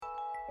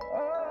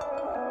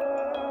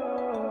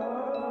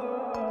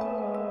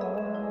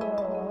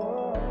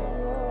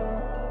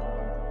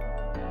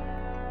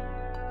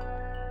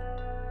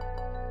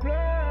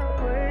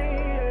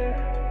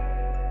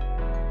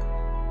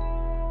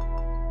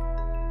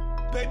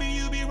Baby,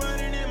 you be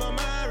running in my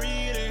mind,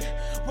 really.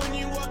 When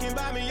you walking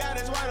by me, I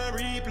just wanna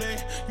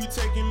replay. You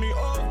taking me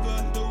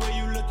over, the way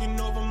you looking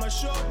over my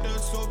shoulder.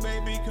 So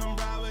baby, come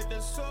ride with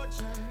the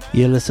soldier.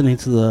 You're listening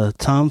to the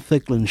Tom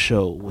Ficklin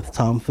Show with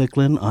Tom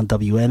Ficklin on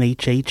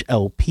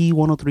WNHHLP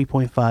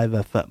 103.5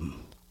 FM.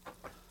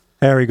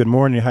 Harry, good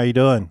morning. How you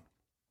doing?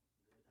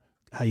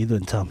 How you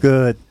doing, Tom?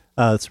 Good.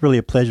 It's really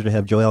a pleasure to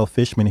have Joelle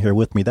Fishman here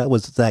with me. That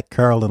was Zach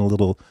Carroll in a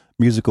little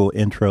musical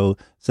intro.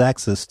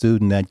 Zach's a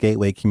student at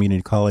Gateway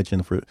Community College,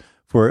 and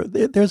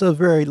there's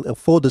a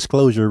full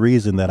disclosure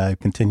reason that I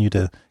continue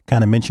to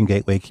kind of mention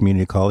Gateway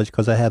Community College,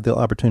 because I have the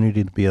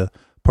opportunity to be a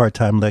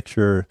part-time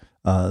lecturer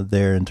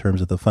there in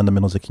terms of the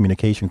fundamentals of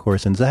communication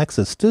course. And Zach's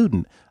a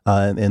student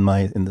in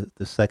the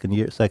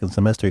second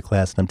semester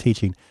class that I'm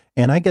teaching.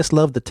 And I just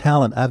love the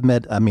talent I've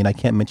met. I mean, I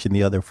can't mention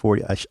the other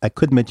 40. I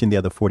could mention the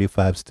other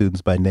 45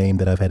 students by name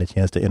that I've had a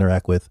chance to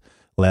interact with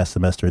last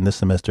semester and this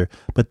semester.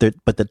 But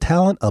the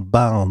talent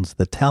abounds.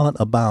 The talent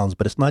abounds.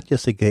 But it's not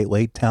just a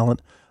Gateway.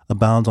 Talent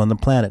abounds on the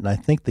planet. And I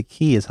think the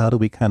key is how do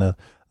we kind of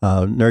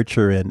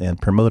nurture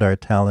and promote our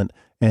talent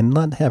and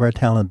not have our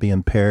talent be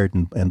impaired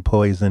and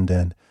poisoned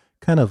and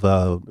kind of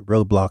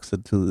roadblocks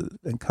to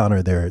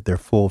encounter their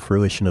full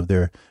fruition of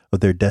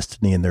their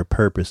destiny and their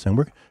purpose. And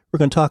we're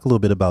going to talk a little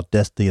bit about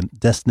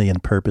destiny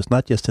and purpose,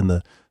 not just in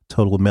the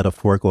total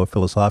metaphorical or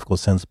philosophical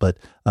sense, but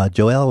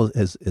Joelle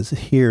is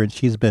here, and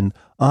she's been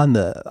on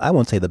I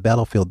won't say the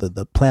battlefield,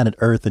 the planet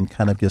Earth, and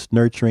kind of just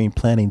nurturing,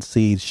 planting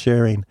seeds,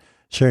 sharing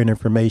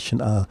information,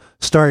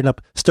 stirring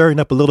up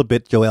a little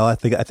bit, Joelle. I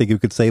think you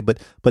could say, but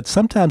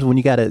sometimes when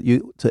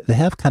to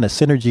have kind of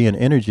synergy and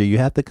energy, you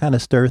have to kind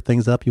of stir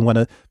things up. You want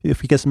to,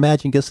 if you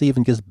imagine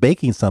even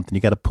baking something,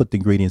 you got to put the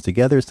ingredients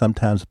together.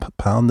 Sometimes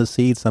pound the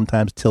seeds,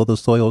 sometimes till the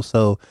soil.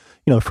 So,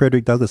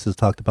 Frederick Douglass has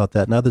talked about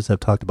that, and others have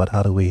talked about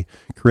how do we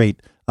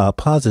create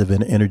positive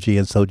energy.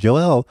 And so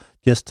Joelle,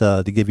 just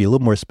to give you a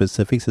little more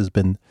specifics, has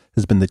been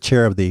the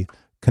chair of the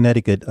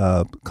Connecticut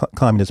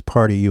Communist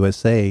Party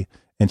USA.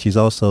 And she's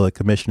also a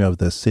commissioner of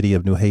the City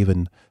of New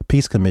Haven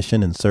Peace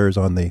Commission and serves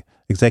on the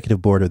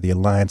executive board of the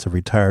Alliance of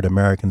Retired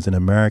Americans in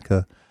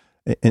America,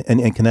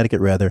 in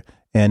Connecticut rather.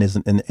 And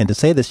to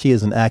say that she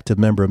is an active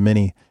member of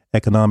many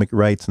economic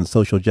rights and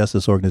social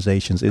justice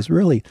organizations is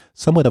really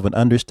somewhat of an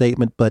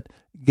understatement. But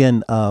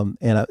again,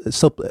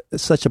 it's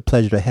such a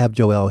pleasure to have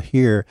Joelle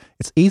here.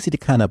 It's easy to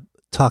kind of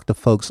talk to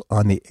folks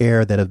on the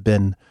air that have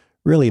been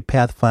really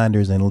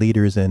pathfinders and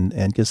leaders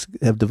and just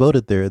have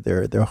devoted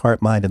their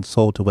heart, mind, and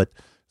soul to what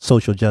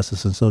social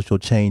justice and social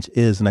change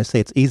is. And I say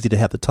it's easy to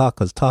have to talk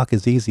because talk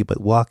is easy, but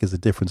walk is a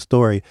different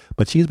story.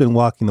 But she's been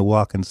walking the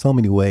walk in so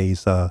many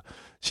ways.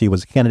 She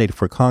was a candidate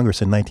for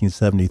Congress in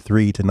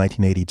 1973 to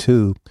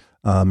 1982,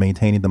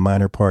 maintaining the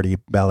minor party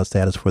ballot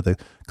status for the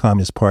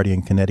Communist Party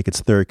in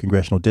Connecticut's 3rd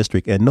Congressional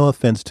District. And no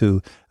offense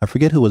to, I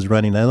forget who was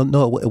running. I don't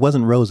know. It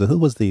wasn't Rosa. Who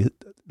was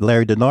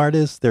Larry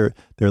DeNardis? There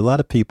are a lot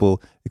of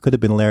people. It could have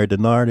been Larry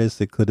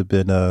DeNardis. It could have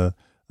been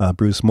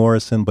Bruce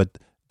Morrison, but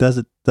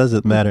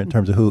doesn't matter in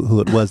terms of who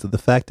it was. The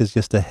fact is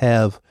just to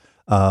have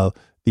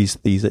these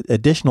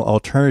additional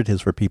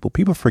alternatives for people.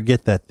 People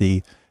forget that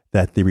the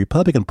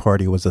Republican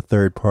Party was a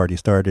third party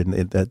started,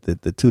 and that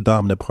the two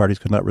dominant parties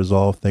could not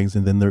resolve things,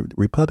 and then the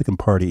Republican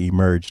Party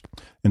emerged.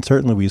 And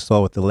certainly we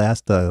saw with the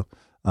last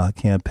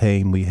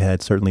campaign, we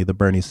had certainly the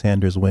Bernie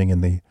Sanders wing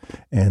and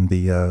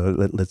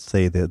the let's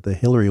say the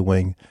Hillary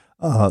wing.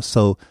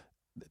 So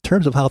in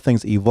terms of how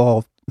things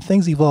evolve,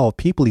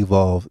 people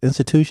evolve,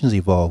 institutions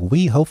evolve.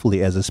 We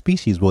hopefully as a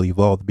species will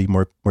evolve to be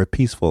more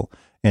peaceful.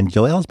 And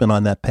Joelle's been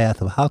on that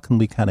path of how can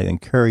we kind of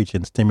encourage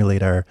and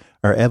stimulate our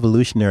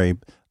evolutionary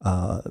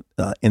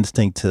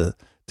instinct to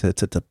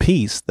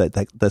peace,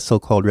 that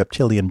so-called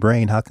reptilian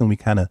brain. How can we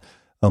kind of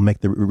make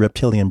the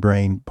reptilian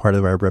brain part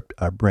of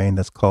our brain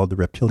that's called the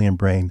reptilian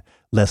brain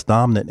less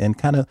dominant, and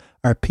kind of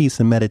our peace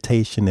and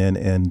meditation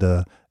and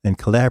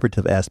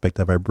collaborative aspect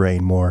of our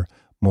brain more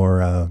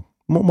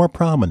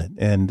prominent,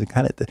 and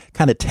kind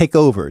of take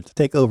over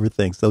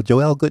things. So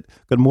Joelle, good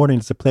morning.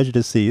 It's a pleasure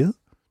to see you.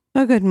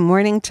 Oh, good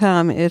morning,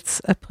 Tom.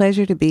 It's a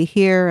pleasure to be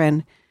here.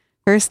 And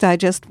first, I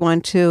just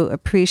want to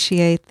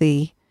appreciate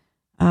the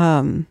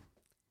long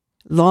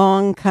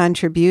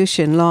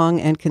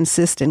and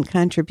consistent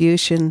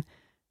contribution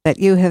that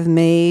you have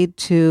made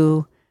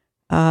to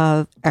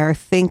our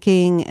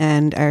thinking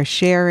and our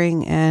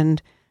sharing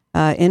and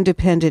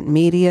independent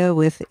media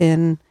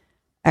within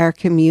our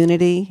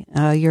community.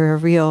 You're a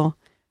real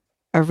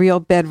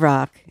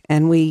bedrock,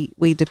 and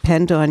we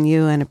depend on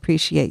you and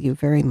appreciate you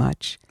very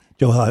much.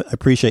 Joel, I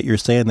appreciate your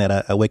saying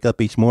that. I wake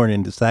up each morning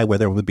and decide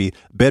whether it would be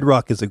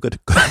bedrock is a good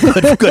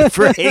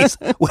phrase.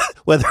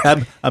 Whether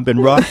I've been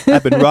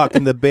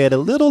rocking the bed a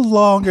little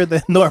longer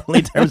than normally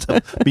in terms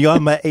of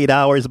beyond my 8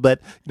 hours. But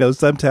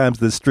sometimes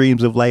the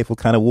streams of life will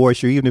kind of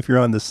wash you. Even if you're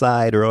on the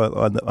side or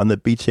on the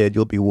beachhead,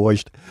 you'll be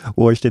washed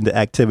into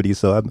activity.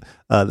 So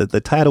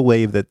the tidal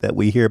wave that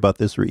we hear about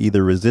this, or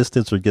either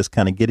resistance or just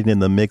kind of getting in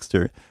the mix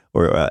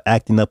or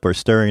acting up or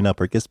stirring up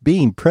or just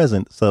being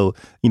present. So,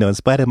 in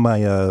spite of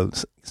my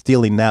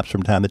stealing naps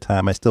from time to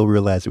time, I still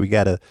realize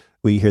that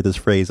we hear this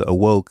phrase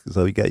awoke.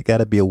 So you got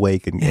to be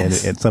awake.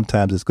 And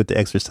sometimes it's good to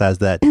exercise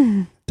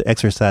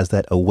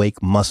that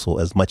awake muscle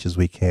as much as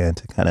we can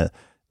to kind of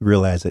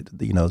realize that,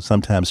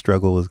 sometimes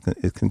struggle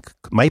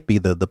might be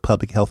the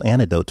public health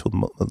antidote to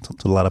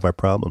a lot of our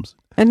problems.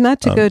 And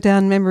not to go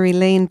down memory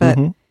lane, but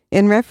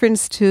in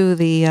reference to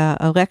the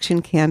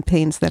election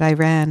campaigns that I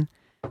ran,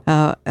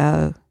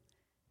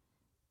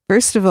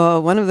 first of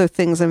all, one of the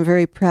things I'm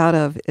very proud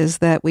of is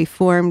that we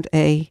formed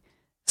a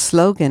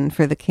slogan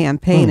for the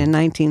campaign in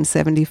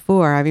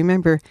 1974. I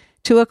remember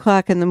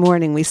 2:00 in the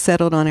morning, we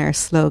settled on our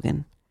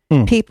slogan,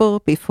 People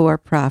Before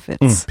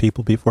Profits.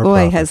 People Before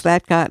Profits. Boy, has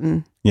that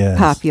gotten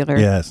popular.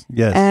 Yes.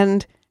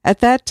 And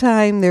at that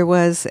time, there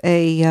was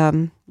a,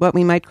 what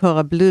we might call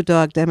a blue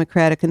dog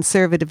Democrat, a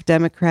conservative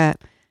Democrat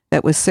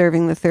that was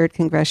serving the 3rd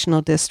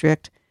Congressional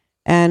District.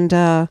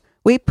 And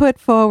we put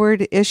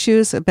forward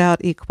issues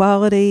about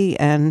equality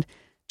and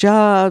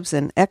jobs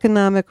and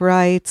economic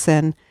rights,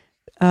 and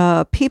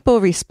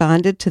people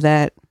responded to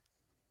that.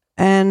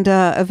 And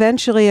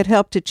eventually it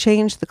helped to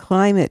change the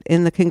climate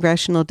in the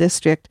congressional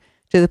district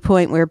to the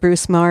point where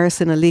Bruce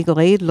Morrison, a legal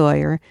aid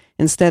lawyer,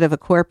 instead of a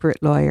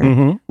corporate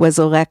lawyer, was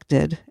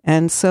elected.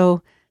 And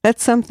so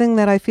that's something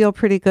that I feel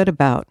pretty good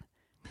about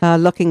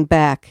looking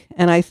back.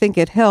 And I think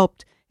it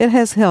helped. It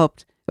has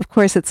helped. Of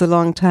course, it's a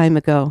long time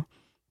ago.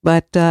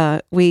 But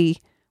we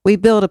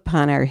build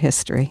upon our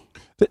history.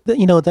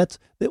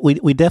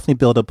 We definitely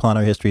build upon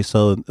our history.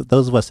 So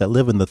those of us that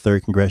live in the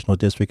 3rd Congressional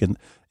District,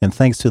 and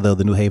thanks to the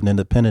New Haven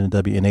Independent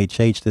and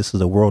WNHH, this is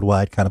a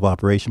worldwide kind of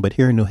operation. But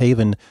here in New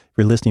Haven, if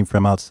you're listening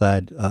from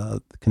outside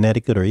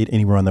Connecticut or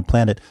anywhere on the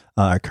planet,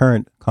 our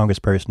current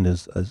congressperson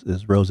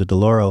is Rosa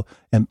DeLauro,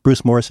 and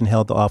Bruce Morrison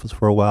held the office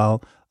for a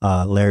while.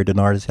 Larry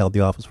DeNardis held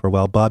the office for a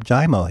while. Bob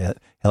Jimo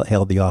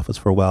held the office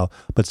for a while.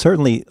 But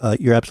certainly,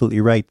 you're absolutely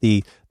right.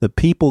 The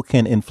people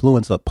can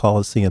influence a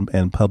policy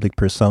and public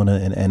persona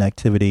and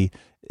activity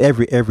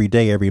every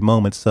day, every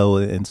moment. So,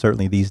 and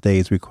certainly these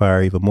days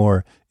require even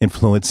more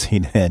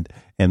influencing and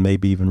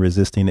maybe even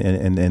resisting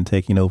and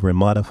taking over and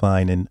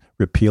modifying and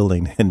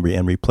repealing and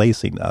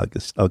replacing. I'll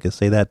just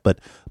say that.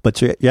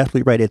 But you're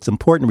absolutely right. It's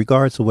important,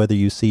 regardless of whether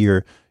you see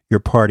your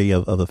party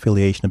of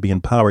affiliation to be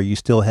in power, you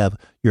still have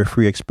your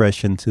free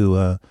expression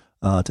to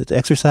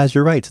exercise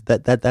your rights.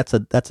 That's a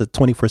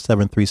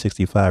 24/7,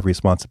 365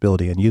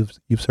 responsibility, and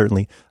you've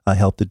certainly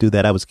helped to do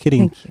that. I was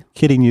kidding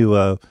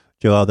you,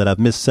 Joelle, that I've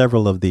missed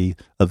several of the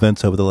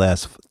events over the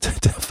last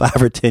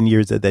 5 or 10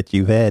 years that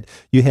you've had.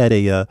 You had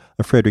a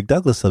Frederick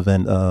Douglass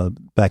event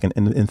back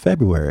in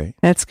February.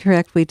 That's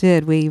correct. We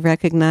did. We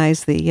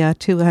recognized the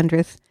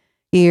 200th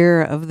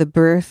year of the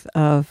birth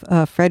of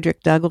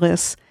Frederick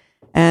Douglass.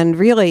 And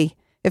really,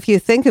 if you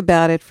think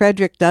about it,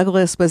 Frederick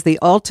Douglass was the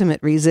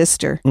ultimate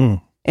resistor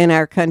in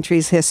our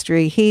country's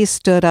history. He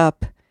stood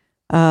up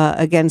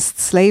against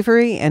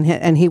slavery,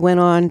 and he went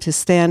on to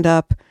stand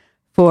up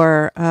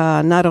for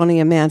not only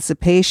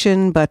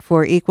emancipation, but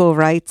for equal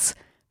rights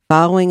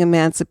following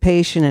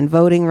emancipation and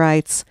voting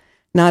rights,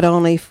 not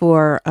only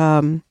for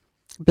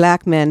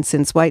black men,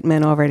 since white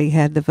men already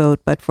had the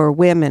vote, but for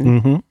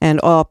women and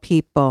all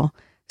people.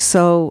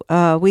 So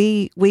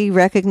we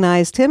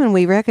recognized him, and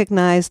we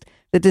recognized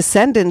the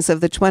descendants of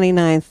the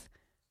 29th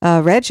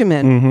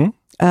Regiment,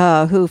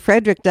 who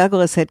Frederick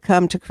Douglass had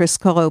come to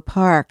Criscollo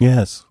Park,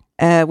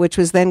 which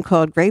was then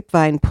called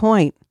Grapevine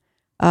Point,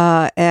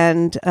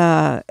 and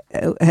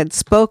had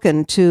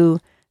spoken to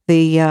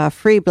the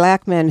free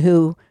black men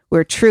who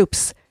were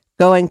troops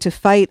going to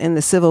fight in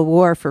the Civil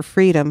War for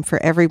freedom for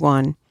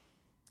everyone.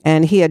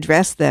 And he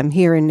addressed them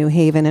here in New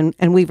Haven,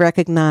 and we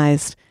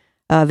recognized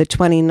the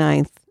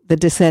 29th, the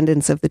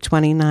descendants of the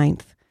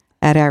 29th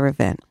at our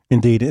event.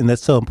 Indeed, and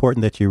that's so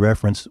important that you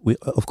reference.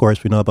 Of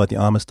course, we know about the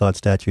Amistad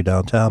statue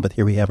downtown, but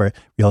here we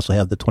also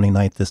have the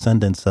 29th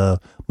Descendants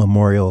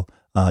Memorial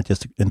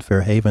just in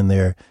Fairhaven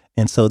there.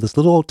 And so this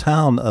little old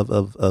town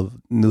of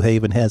New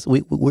Haven has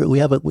we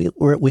have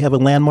a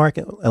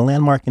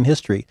landmark in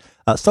history.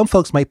 Some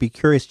folks might be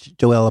curious,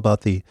 Joelle,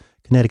 about the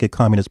Connecticut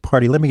Communist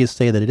Party. Let me just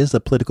say that it is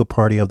a political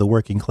party of the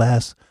working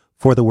class,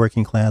 for the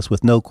working class,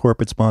 with no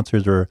corporate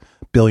sponsors or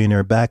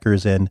billionaire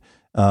backers, and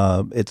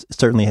it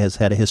certainly has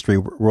had a history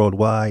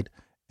worldwide.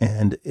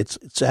 And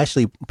it's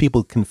actually,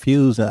 people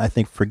confuse and I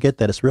think forget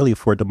that it's really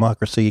for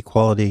democracy,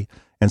 equality,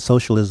 and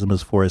socialism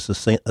is for a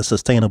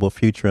sustainable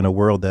future in a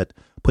world that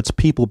puts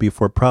people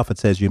before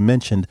profits, as you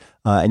mentioned.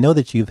 I know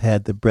that you've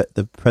had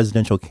the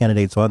presidential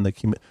candidates on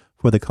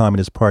for the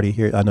Communist Party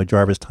here. I know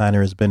Jarvis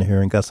Tyner has been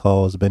here, and Gus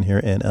Hall has been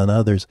here, and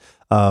others.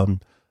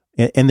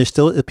 And there's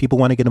still, if people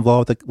want to get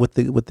involved with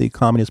the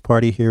Communist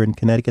Party here in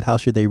Connecticut, how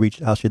should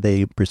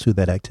they pursue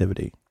that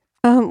activity?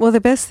 Well,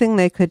 the best thing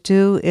they could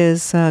do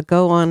is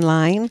go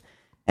online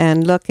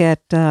and look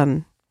at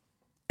our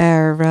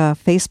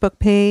Facebook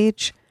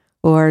page,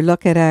 or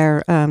look at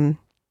our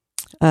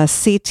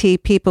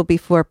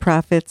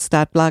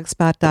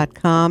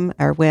ctpeoplebeforeprofits.blogspot.com,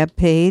 our web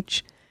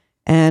page,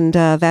 and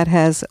that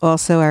has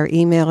also our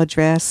email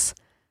address,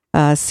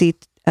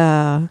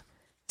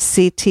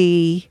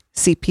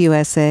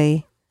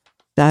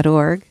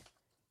 ctcpusa.org,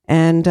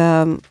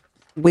 and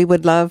we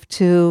would love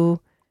to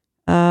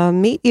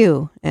meet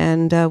you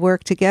and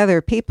work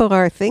together. People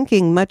are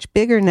thinking much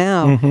bigger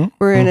now.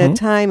 We're in a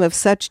time of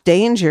such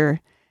danger,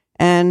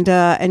 and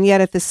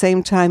yet at the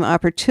same time,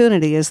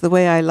 opportunity is the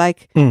way I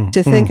like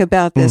to think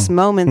about this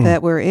moment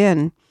that we're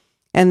in.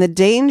 And the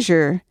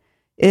danger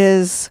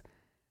is,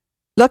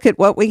 look at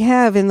what we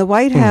have in the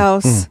White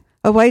House,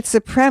 a white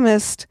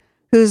supremacist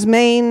whose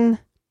main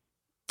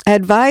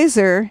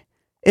advisor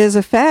is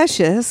a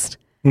fascist.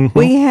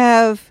 We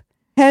have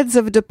heads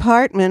of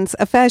departments,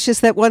 a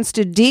fascist that wants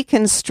to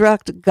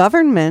deconstruct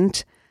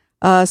government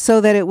so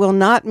that it will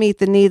not meet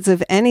the needs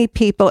of any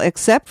people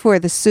except for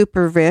the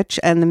super rich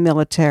and the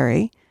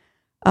military.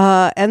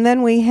 And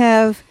then we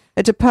have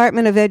a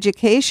Department of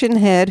Education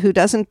head who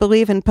doesn't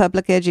believe in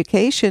public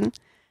education,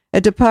 a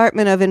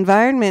Department of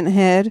Environment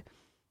head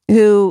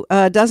who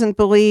doesn't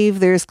believe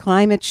there's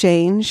climate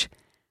change.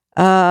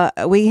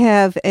 We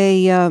have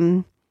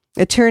a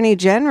Attorney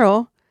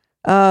General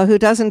who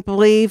doesn't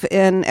believe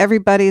in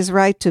everybody's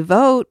right to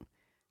vote.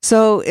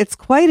 So it's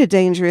quite a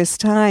dangerous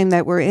time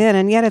that we're in.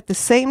 And yet at the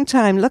same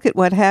time, look at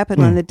what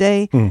happened on the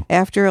day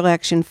after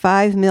election.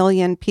 5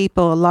 million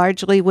people,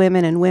 largely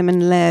women and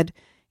women-led,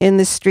 in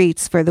the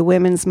streets for the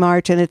Women's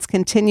March. And it's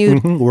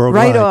continued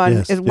right on.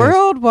 Yes, it's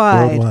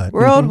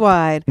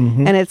worldwide.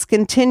 And it's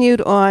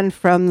continued on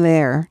from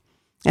there.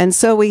 And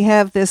so we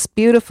have this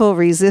beautiful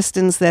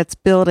resistance that's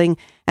building.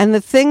 And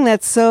the thing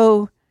that's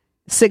so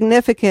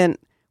significant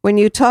when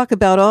you talk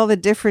about all the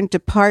different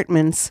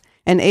departments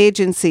and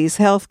agencies,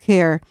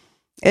 healthcare,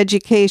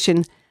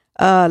 education,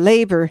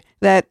 labor,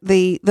 that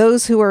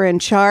those who are in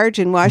charge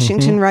in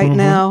Washington right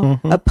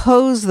now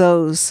oppose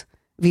those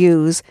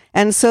views.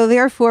 And so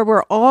therefore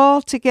we're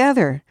all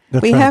together.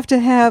 We have to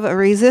have a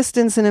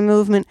resistance and a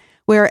movement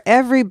where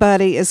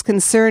everybody is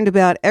concerned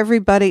about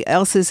everybody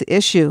else's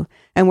issue,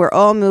 and we're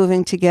all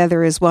moving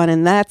together as one.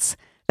 And that's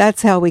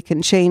how we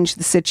can change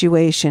the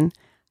situation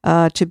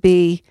to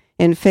be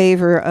in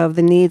favor of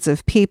the needs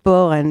of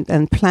people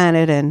and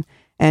planet and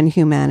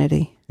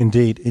humanity.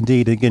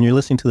 Indeed. Again, you're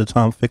listening to the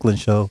Tom Ficklin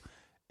Show,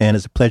 and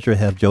it's a pleasure to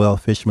have Joelle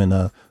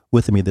Fishman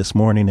with me this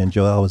morning. And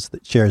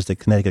Joelle chairs the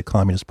Connecticut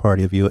Communist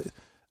Party of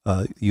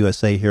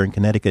USA here in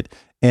Connecticut.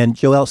 And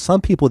Joelle,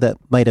 some people that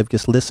might have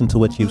just listened to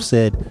what you've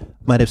said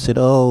might have said,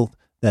 "Oh,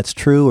 that's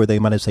true," or they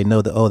might have said,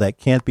 "No, that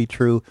can't be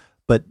true."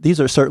 But these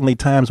are certainly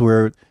times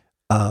where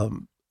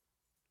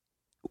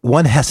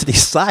one has to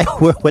decide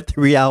what the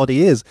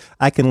reality is.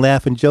 I can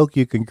laugh and joke,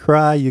 you can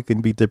cry, you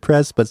can be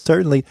depressed, but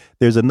certainly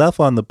there's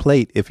enough on the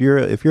plate. If you're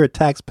a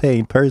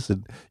tax-paying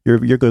person, you're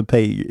going to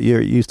pay.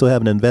 You still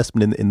have an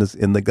investment in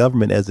the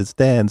government as it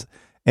stands,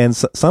 and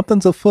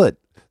something's afoot.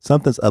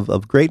 Something's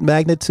of great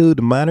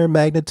magnitude, minor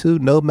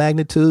magnitude, no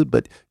magnitude,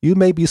 but you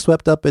may be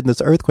swept up in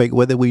this earthquake,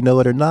 whether we know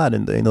it or not.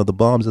 And the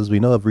bombs, as we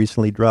know, have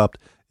recently dropped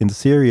in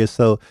Syria.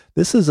 So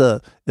this is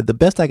the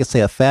best I could say,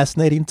 a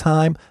fascinating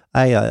time.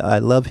 I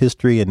love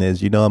history, and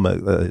as you know, I'm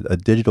a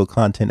digital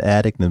content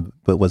addict,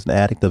 but was an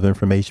addict of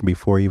information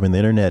before even the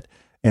internet.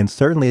 And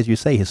certainly, as you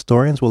say,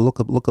 historians will look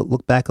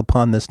back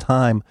upon this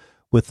time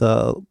with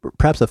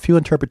perhaps a few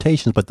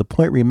interpretations, but the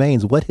point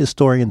remains: what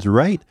historians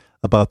write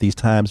about these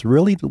times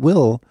really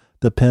will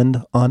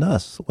depend on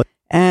us.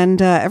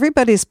 And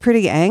everybody's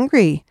pretty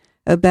angry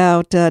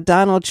about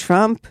Donald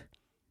Trump,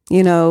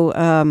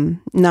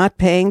 not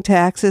paying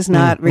taxes,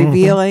 not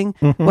revealing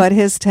what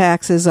his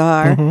taxes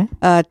are,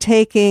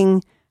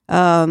 taking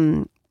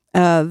what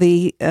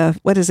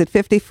is it,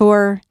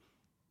 54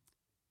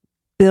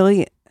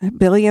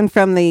 billion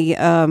from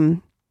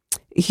the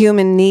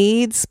human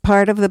needs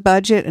part of the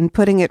budget and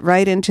putting it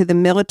right into the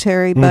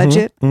military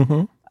budget.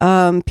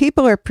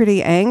 People are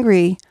pretty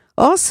angry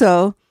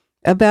also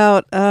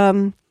about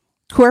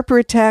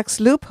corporate tax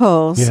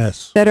loopholes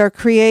that are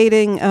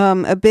creating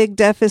a big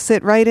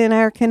deficit right in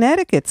our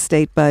Connecticut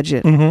state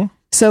budget.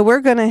 So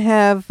we're going to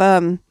have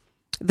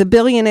the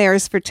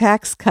Billionaires for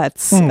Tax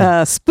Cuts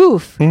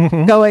spoof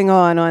going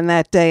on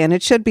that day, and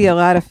it should be a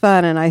lot of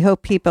fun, and I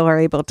hope people are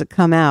able to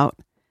come out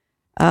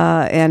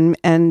and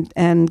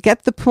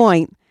get the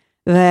point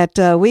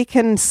that we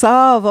can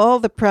solve all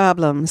the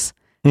problems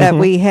that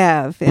we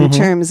have in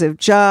terms of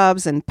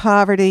jobs and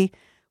poverty.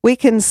 We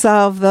can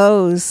solve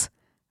those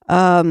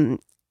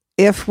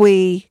if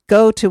we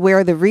go to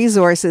where the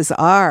resources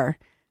are.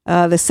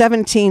 The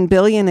 17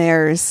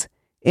 billionaires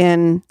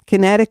in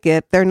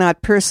Connecticut, they're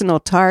not personal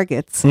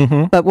targets,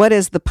 but what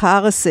is the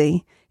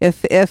policy?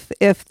 If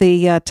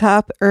the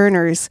top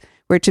earners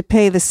were to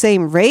pay the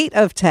same rate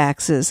of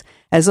taxes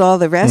as all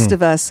the rest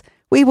of us,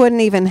 we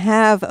wouldn't even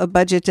have a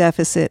budget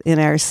deficit in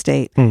our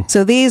state.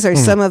 So these are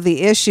some of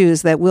the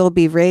issues that will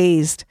be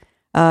raised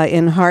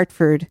in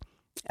Hartford,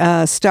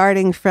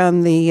 starting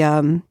from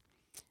the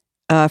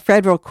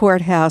federal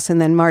courthouse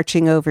and then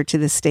marching over to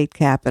the state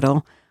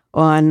capitol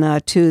on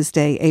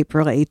Tuesday,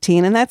 April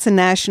 18. And that's a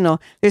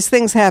national, there's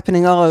things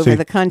happening all over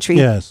the country.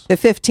 Yes. The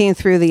 15th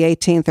through the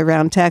 18th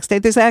around tax day.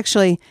 There's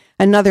actually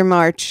another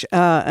march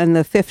on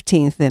the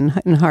 15th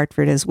in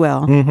Hartford as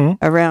well,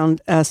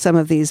 around some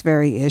of these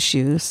very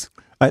issues.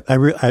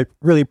 I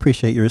really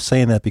appreciate your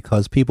saying that,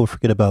 because people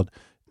forget about,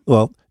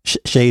 well,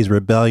 Shays'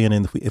 rebellion,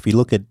 and if we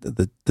look at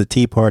the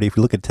Tea Party, if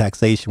we look at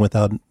taxation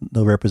without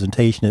no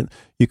representation,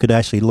 you could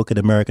actually look at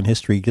American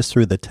history just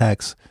through the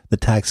tax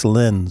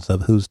lens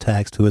of who's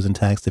taxed, who isn't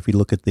taxed. If we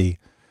look at the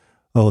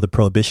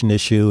prohibition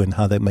issue and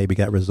how that maybe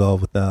got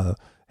resolved with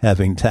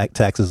having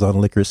taxes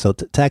on liquor, so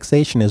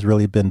taxation has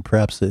really been,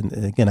 perhaps, and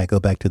again I go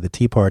back to the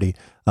Tea Party,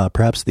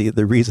 perhaps the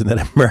reason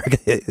that America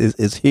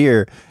is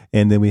here.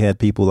 And then we had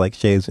people like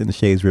Shays in the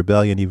Shays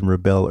Rebellion even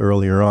rebel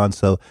earlier on.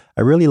 So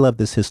I really love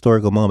this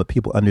historical moment,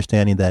 people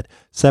understanding that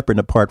separate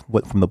and apart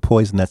from the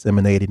poison that's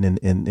emanating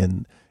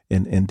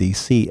in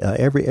D.C.,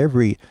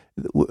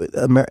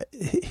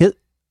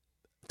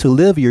 to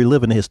live, you're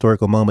living a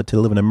historical moment. To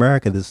live in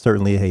America, this is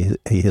certainly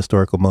a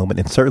historical moment,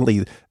 and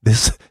certainly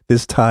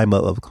this time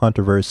of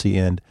controversy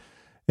and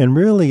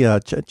really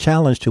a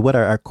challenge to what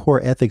our core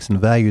ethics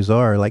and values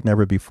are, like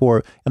never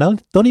before. And I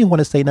don't even want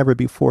to say never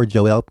before,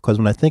 Joelle, because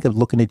when I think of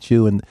looking at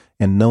you and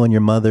knowing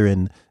your mother,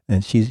 and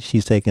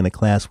she's taking a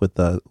class with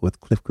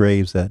Cliff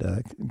Graves at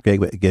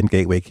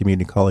Gateway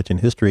Community College in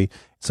history.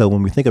 So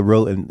when we think of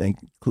and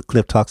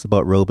Cliff talks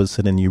about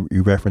Robeson, and you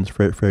reference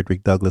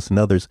Frederick Douglass and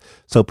others.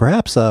 So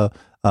perhaps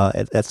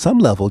at some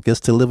level,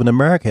 just to live in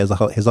America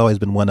has always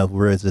been one of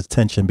where there's this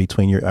tension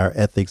between our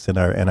ethics and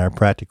our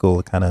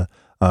practical kind of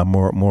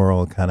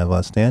moral kind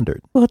of standard.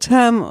 Well,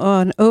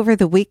 Tom, over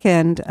the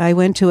weekend, I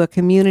went to a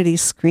community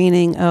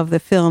screening of the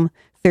film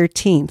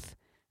 13th,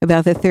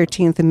 about the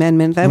 13th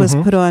Amendment. That was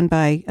put on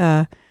by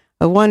a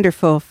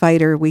wonderful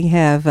fighter we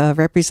have,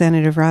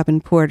 Representative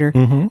Robin Porter,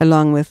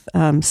 along with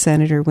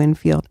Senator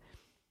Winfield.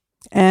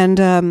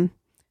 And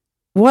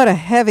what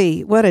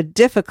a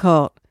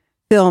difficult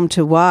film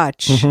to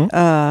watch.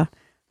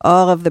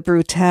 All of the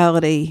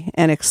brutality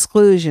and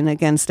exclusion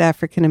against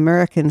African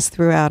Americans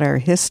throughout our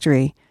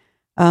history.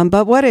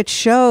 But what it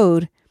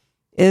showed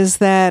is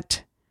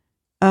that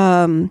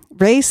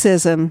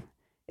racism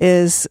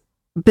is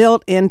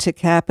built into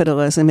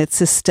capitalism. It's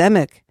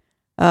systemic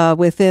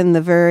within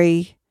the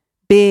very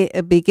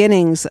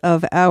beginnings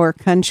of our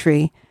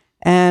country.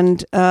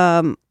 And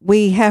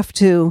we have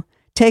to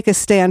take a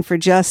stand for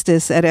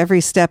justice at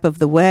every step of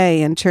the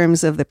way in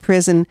terms of the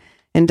prison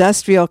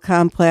industrial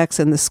complex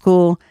and the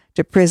school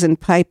to prison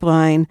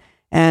pipeline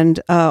and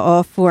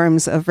all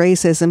forms of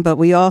racism. But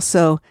we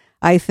also,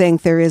 I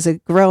think there is a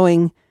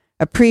growing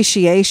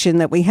appreciation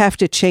that we have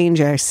to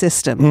change our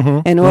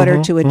system in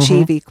order to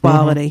achieve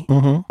equality.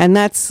 And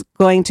that's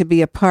going to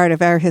be a part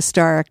of our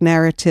historic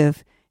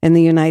narrative in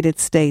the United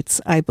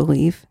States, I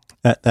believe.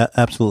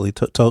 Absolutely.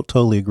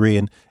 Totally agree.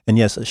 And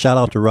yes, shout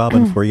out to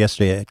Robin for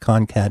yesterday at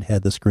CONCAT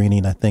had the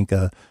screening. I think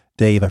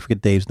Dave, I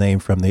forget Dave's name,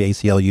 from the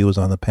ACLU was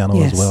on the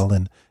panel as well.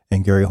 And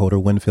Gary Holder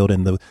Winfield.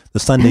 And the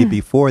Sunday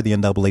before, the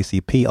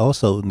NAACP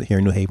also here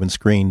in New Haven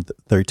screened the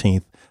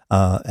 13th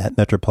at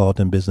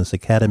Metropolitan Business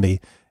Academy.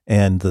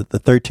 And the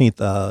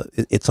 13th,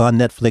 it's on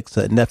Netflix.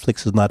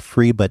 Netflix is not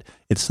free, but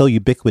it's so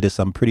ubiquitous.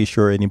 I'm pretty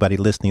sure anybody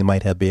listening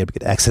might be able to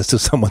get access to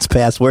someone's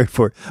password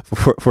for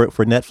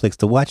Netflix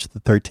to watch the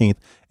 13th.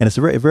 And it's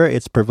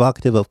it's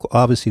provocative.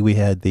 Obviously, we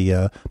had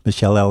the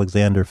Michelle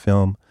Alexander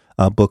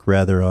book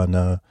on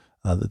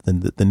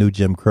the new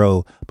Jim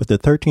Crow. But the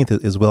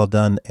 13th is well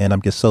done, and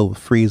I'm just so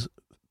pleased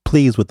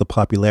with the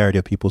popularity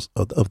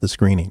of the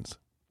screenings.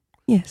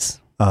 Yes.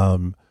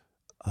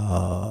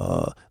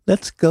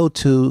 Let's go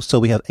to, so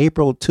we have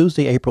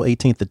Tuesday, April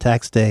 18th, the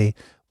tax day,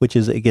 which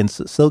is, again,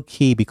 so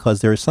key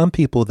because there are some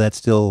people that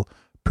still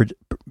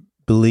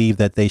believe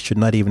that they should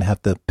not even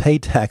have to pay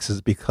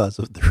taxes because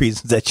of the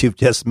reasons that you've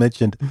just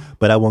mentioned,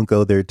 but I won't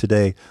go there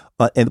today.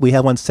 And we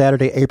have on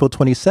Saturday, April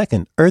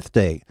 22nd, Earth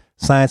Day.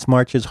 Science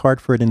marches,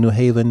 Hartford and New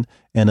Haven,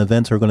 and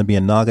events are going to be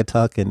in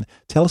Naugatuck. And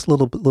tell us a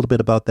little bit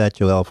about that,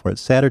 Joelle. For it,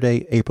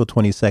 Saturday, April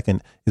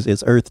 22nd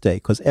is Earth Day,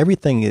 because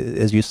everything,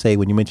 as you say,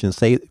 when you mention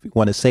if you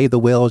want to save the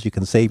whales, you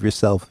can save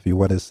yourself. If you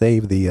want to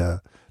save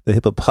the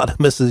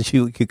hippopotamuses,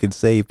 you can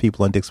save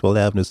people on Dixwell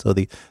Avenue. So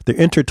the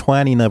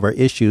intertwining of our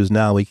issues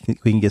now, we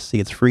can just see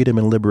it's freedom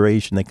and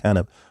liberation that kind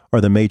of are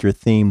the major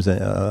themes.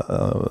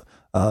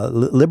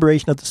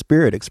 Liberation of the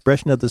spirit,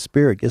 expression of the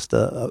spirit. Just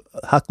how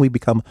can we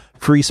become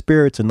free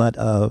spirits and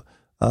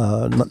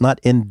not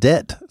in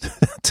debt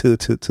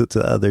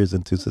to others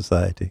and to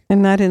society,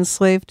 and not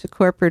enslaved to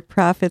corporate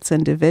profits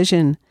and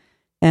division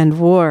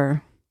and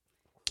war.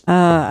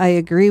 I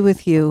agree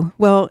with you.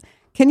 Well,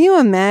 can you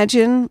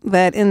imagine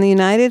that in the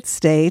United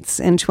States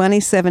in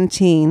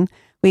 2017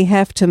 We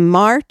have to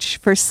march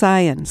for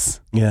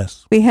science.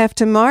 Yes. We have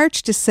to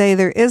march to say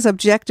there is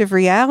objective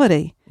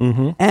reality.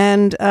 Mm-hmm.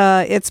 And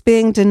it's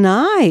being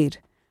denied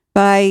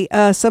by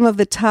some of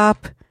the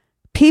top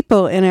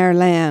people in our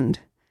land.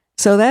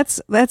 So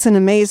that's an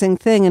amazing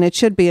thing, and it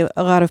should be a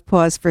lot of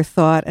pause for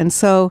thought. And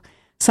so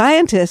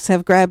scientists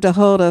have grabbed a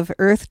hold of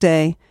Earth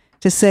Day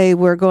to say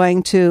we're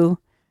going to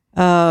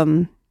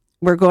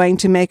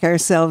make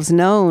ourselves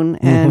known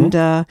and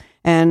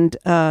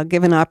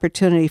give an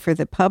opportunity for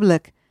the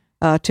public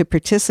to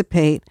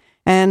participate.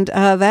 And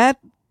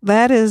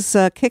that is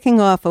kicking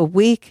off a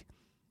week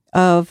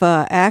of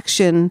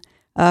action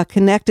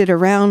connected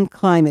around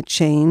climate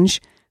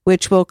change,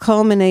 which will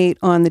culminate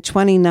on the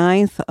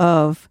 29th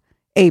of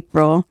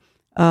April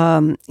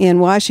in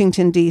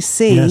Washington,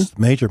 D.C. Yes,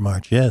 major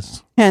march,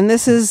 yes. And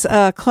this is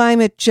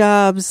Climate,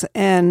 Jobs,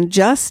 and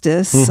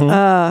Justice.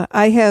 Mm-hmm.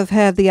 I have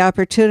had the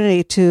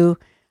opportunity to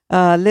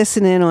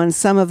listen in on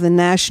some of the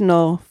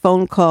national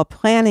phone call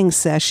planning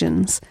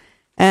sessions.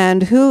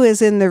 And who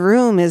is in the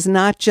room is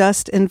not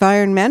just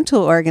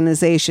environmental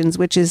organizations,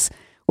 which is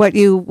what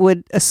you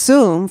would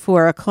assume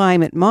for a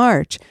climate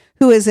march.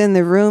 Who is in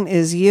the room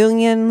is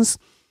unions,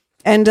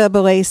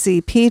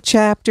 NAACP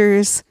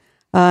chapters,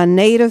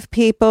 Native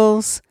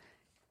peoples,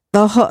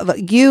 the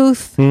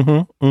youth.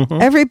 Mm-hmm,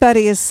 mm-hmm.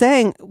 Everybody is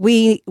saying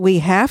we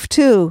have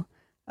to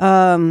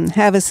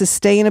have a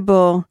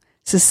sustainable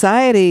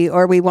society,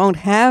 or we won't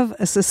have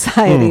a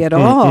society at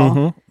all.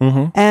 Mm-hmm,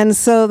 mm-hmm. And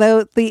so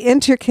the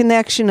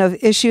interconnection of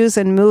issues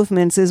and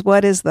movements is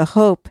what is the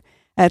hope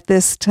at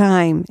this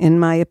time, in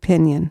my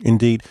opinion.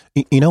 Indeed.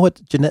 You know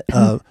what, Jeanette,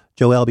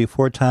 Joelle,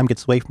 before time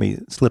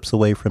slips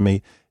away from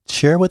me,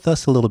 share with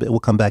us a little bit.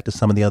 We'll come back to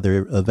some of the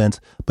other events,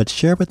 but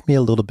share with me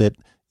a little bit.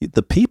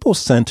 The People's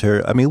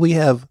Center, I mean, we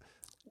have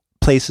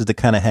places to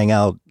kind of hang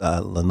out,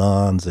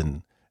 Lanons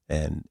and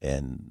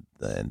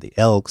the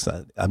Elks.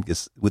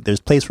 There's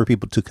place for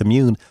people to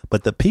commune,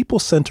 but the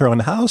People's Center on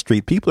Howe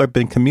Street, people have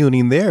been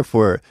communing there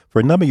for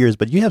a number of years,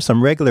 but you have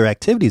some regular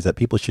activities that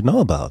people should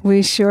know about.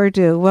 We sure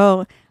do.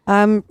 Well,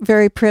 I'm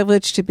very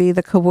privileged to be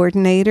the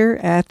coordinator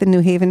at the New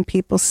Haven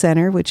People's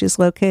Center, which is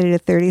located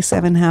at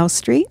 37 Howe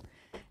Street.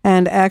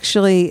 And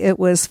actually, it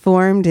was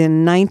formed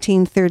in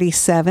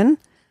 1937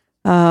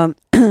 by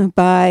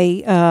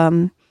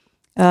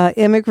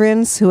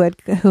immigrants who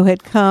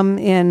had come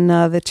in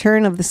the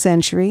turn of the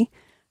century,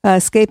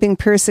 escaping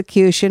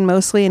persecution,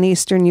 mostly in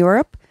Eastern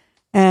Europe,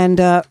 and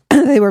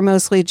they were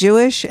mostly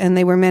Jewish, and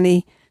they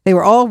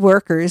were all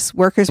workers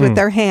with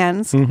their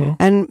hands,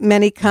 and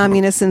many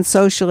communists and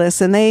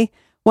socialists, and they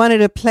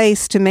wanted a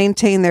place to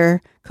maintain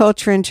their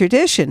culture and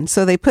tradition.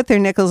 So they put their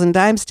nickels and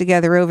dimes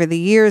together over the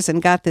years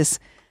and got this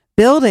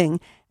building.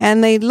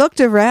 And they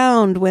looked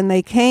around when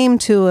they came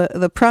to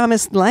the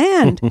promised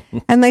land,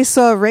 and they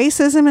saw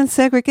racism and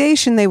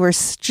segregation. They were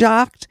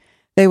shocked.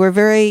 They were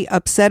very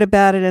upset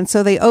about it. And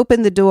so they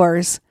opened the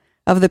doors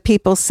of the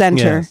People's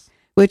Center, yes,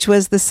 which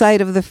was the site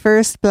of the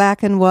first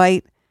black and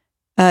white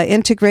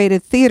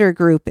integrated theater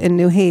group in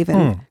New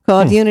Haven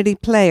called Unity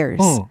Players,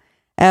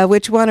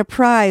 which won a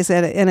prize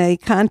in a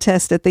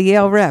contest at the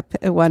Yale Rep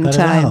at one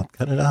time.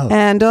 Cut it out.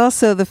 And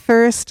also the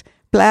first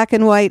black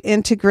and white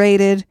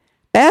integrated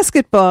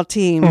basketball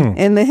team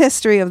in the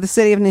history of the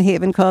city of New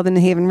Haven called the New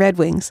Haven Red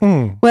Wings.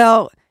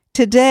 Well,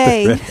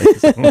 today,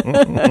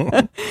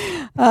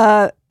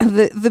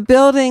 the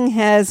building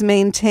has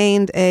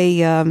maintained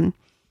a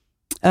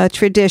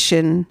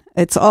tradition.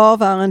 It's all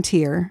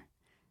volunteer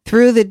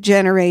through the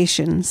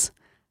generations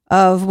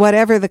of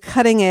whatever the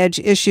cutting edge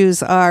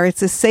issues are.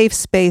 It's a safe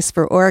space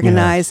for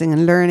organizing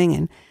and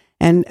learning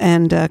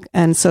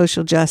and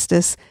social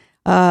justice.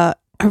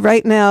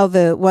 Right now,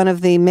 one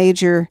of the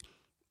major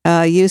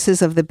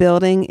uses of the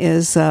building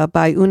is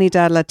by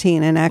Unidad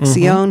Latina and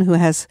Acción, who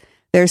has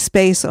their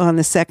space on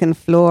the second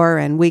floor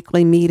and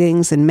weekly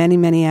meetings and many,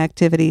 many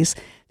activities.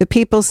 The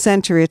People's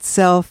Center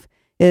itself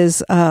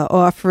is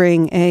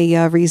offering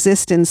a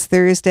Resistance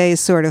Thursday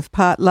sort of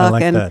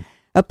potluck and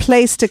a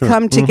place to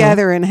come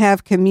together and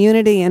have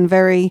community in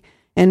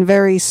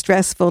very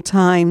stressful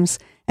times,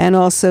 and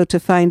also to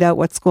find out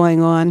what's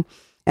going on.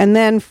 And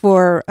then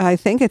for, I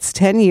think it's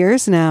 10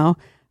 years now,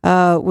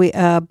 Bob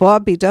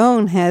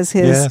Bidone has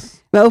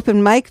his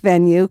open mic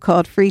venue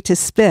called Free to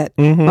Spit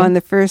on the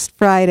first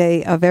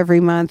Friday of every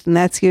month, and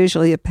that's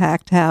usually a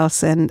packed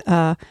house and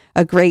a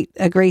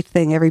great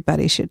thing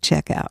everybody should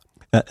check out.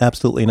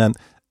 Absolutely, and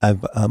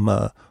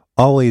I'm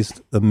always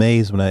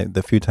amazed when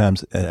the few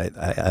times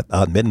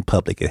I'll admit in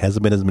public, it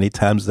hasn't been as many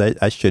times as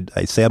I should.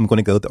 I say I'm going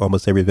to go to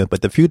almost every event,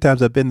 but the few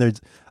times I've been there,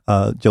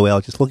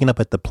 Joelle, just looking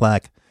up at the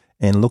plaque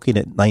and looking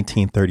at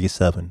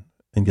 1937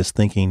 and just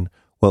thinking,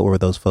 what were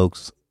those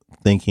folks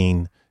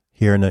thinking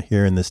here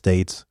in the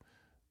States,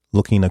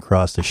 looking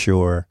across the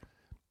shore,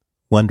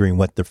 wondering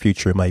what the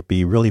future might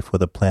be really for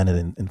the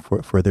planet and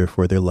for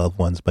their loved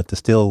ones, but to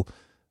still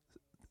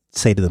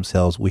say to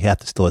themselves, we have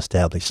to still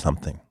establish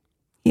something.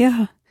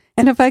 Yeah.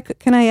 And if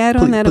can I add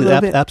on that a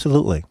little bit?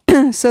 Absolutely.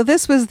 So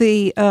this was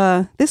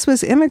this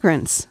was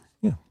immigrants,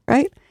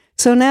 right?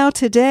 So now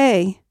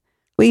today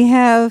we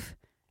have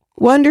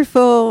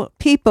wonderful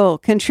people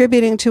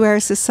contributing to our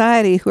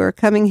society who are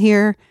coming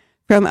here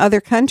from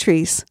other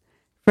countries,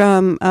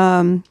 from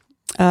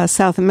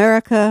South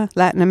America,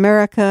 Latin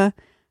America,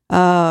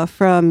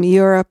 from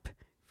Europe,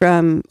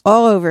 from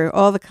all over,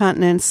 all the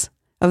continents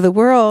of the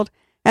world,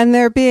 and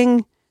they're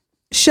being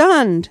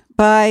shunned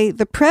by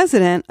the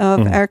president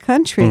of our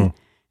country.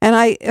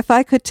 And if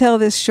I could tell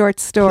this short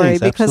story,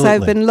 Please, because absolutely.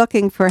 I've been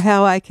looking for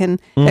how I can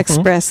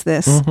express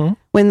this.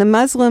 When the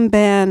Muslim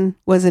ban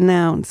was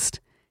announced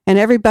and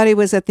everybody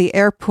was at the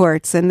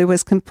airports and there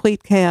was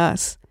complete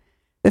chaos,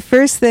 the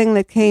first thing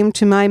that came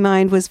to my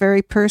mind was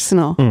very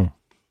personal.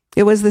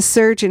 It was the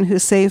surgeon who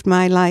saved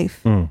my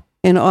life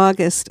in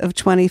August of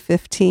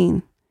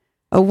 2015.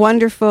 A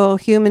wonderful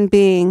human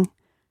being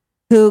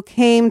who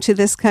came to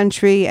this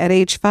country at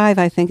age 5,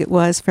 I think it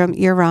was, from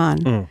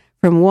Iran,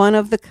 from one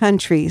of the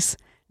countries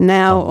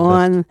now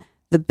on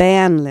the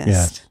ban list.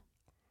 Yes.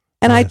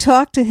 And I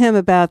talked to him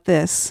about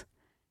this,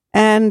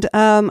 and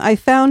I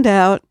found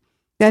out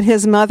that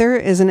his mother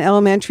is an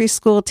elementary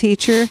school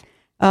teacher,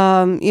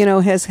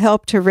 has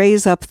helped to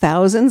raise up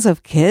thousands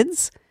of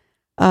kids.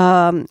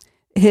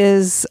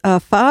 His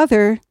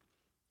father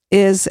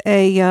is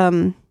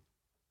a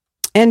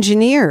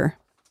engineer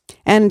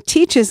and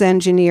teaches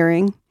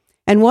engineering,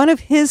 and one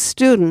of his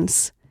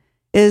students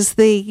is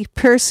the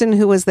person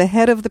who was the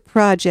head of the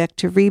project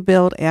to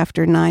rebuild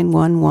after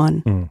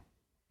 9/11.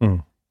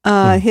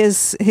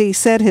 He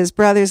said his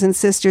brothers and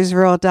sisters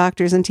are all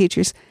doctors and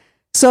teachers.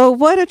 So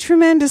what a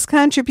tremendous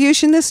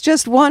contribution. This is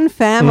just one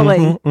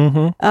family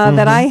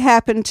that I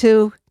happen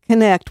to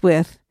connect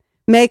with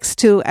makes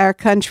to our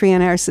country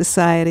and our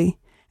society.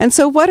 And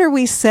so what are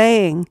we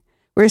saying?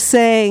 We're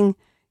saying,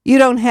 you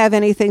don't have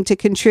anything to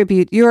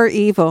contribute. You're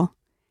evil.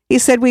 He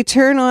said, we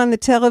turn on the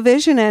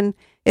television and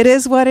it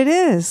is what it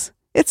is.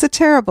 It's a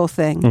terrible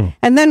thing.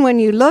 And then when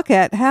you look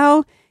at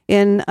how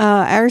in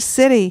our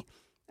city,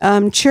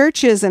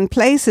 churches and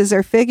places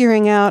are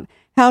figuring out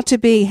how to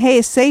be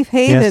safe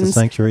havens. Yes, the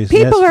sanctuaries.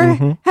 People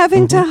are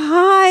having to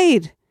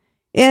hide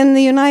in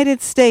the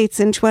United States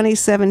in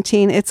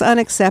 2017. It's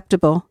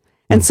unacceptable.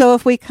 And so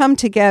if we come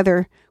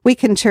together, we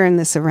can turn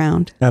this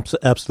around.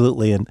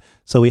 Absolutely. And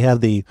so we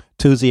have the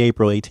Tuesday,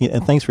 April 18th.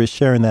 And thanks for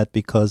sharing that,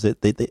 because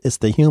it's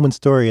the human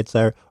story. It's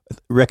our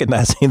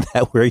recognizing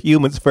that we're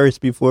humans first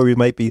before we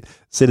might be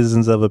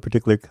citizens of a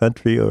particular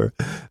country, or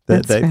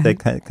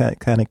that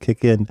kind of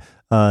kick in.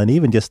 And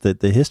even just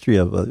the history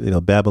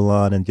of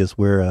Babylon and just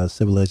where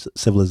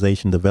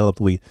civilization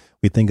developed. We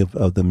think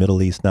of the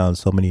Middle East now in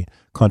so many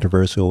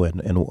controversial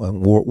and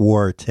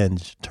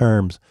war-tinged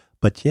terms.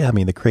 But yeah, I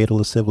mean, the cradle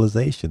of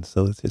civilization.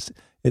 So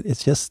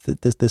it's just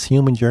this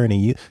human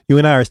journey. You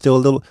and I are still a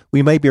little.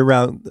 We might be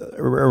around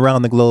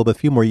the globe a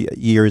few more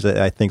years.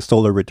 I think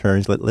solar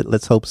returns.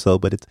 Let's hope so.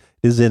 But it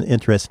is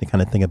interesting to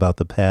kind of think about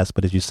the past.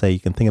 But as you say, you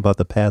can think about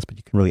the past, but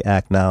you can really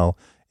act now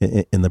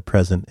in the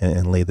present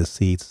and lay the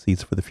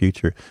seeds for the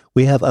future.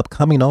 We have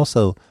upcoming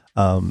also.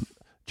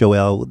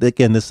 Joelle,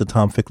 again, this is the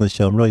Tom Ficklin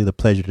Show. I'm really the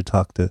pleasure to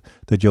talk to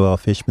Joelle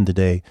Fishman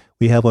today.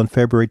 We have on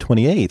February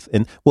 28th,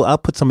 and I'll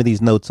put some of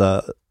these notes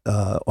on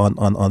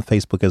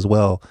Facebook as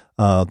well.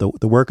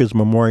 The Workers'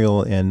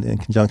 Memorial in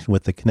conjunction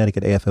with the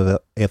Connecticut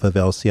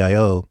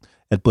AFL-CIO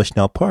at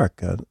Bushnell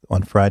Park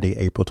on Friday,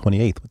 April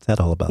 28th. What's that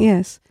all about?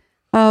 Yes.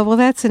 Well,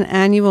 that's an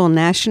annual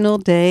national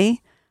day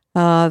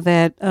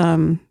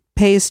that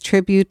pays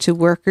tribute to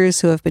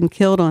workers who have been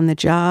killed on the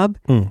job.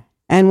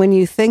 And when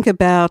you think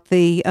about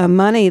the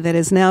money that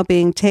is now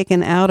being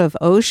taken out of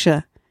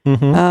OSHA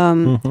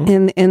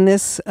in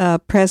this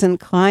present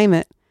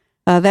climate,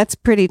 that's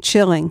pretty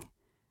chilling.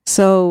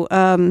 So,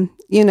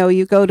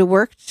 you go to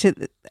work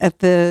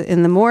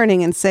in the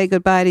morning and say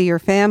goodbye to your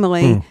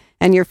family,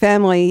 and your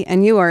family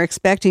and you are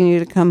expecting you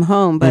to come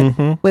home,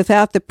 but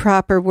without the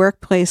proper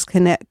workplace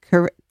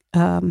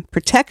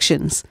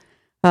protections,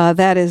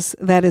 that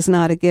is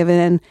not a given.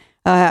 And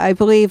I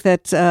believe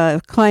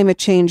that climate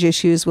change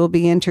issues will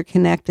be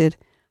interconnected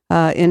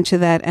into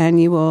that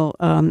annual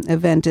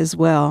event as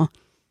well.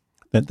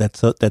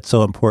 That's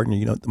so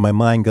important. My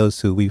mind goes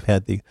to, we've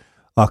had the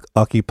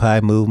Occupy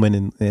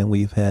movement, and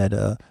we've had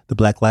the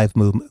Black Lives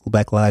movement.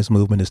 Black Lives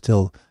movement is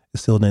still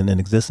in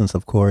existence,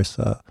 of course.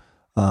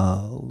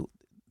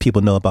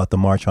 People know about the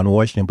March on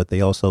Washington, but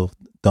they also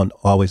don't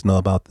always know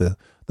about the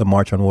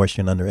March on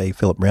Washington under A.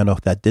 Philip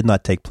Randolph that did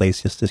not take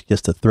place. Just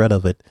the threat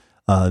of it.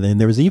 And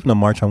there was even a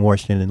March on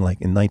Washington in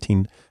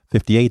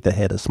 1958 that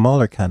had a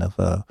smaller kind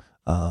of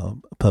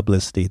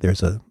publicity.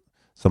 There's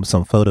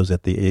some photos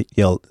at the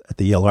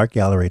Yale Art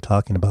Gallery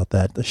talking about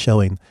that,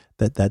 showing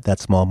that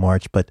small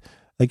march. But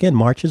again,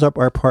 marches are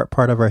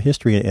part of our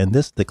history, and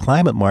the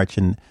climate march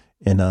in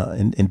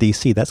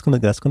D.C. that's going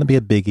to be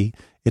a biggie.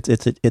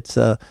 It's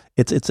an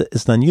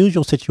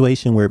unusual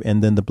situation where,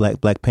 and then the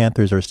Black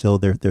Panthers are still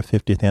their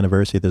 50th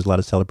anniversary. There's a lot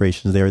of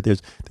celebrations there.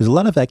 There's a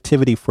lot of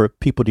activity for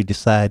people to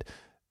decide,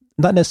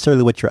 not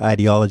necessarily what your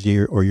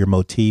ideology or your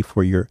motif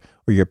or your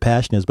your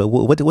passion is. But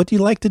what do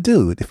you like to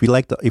do? If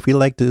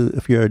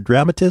you're a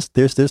dramatist,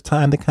 there's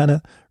time to kind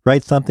of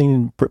write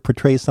something,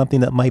 portray something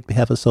that might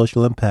have a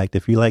social impact.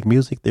 If you like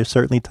music, there's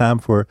certainly time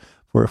for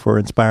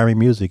inspiring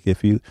music.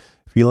 If you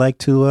like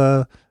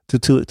to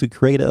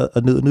create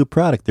a new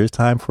product, there's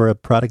time for a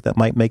product that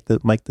might make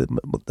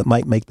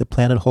the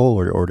planet whole,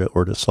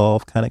 or to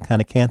solve kind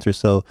of cancer.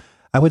 So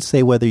I would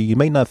say, whether you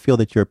may not feel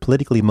that you're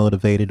politically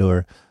motivated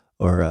or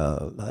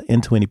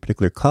into any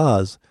particular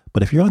cause,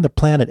 but if you're on the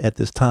planet at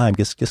this time,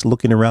 just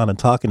looking around and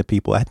talking to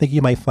people, I think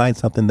you might find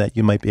something that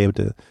you might be able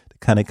to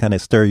kind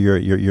of stir your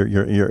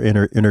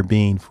inner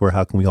being for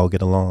how can we all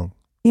get along.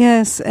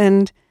 Yes,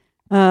 and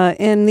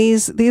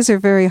these are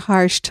very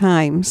harsh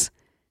times,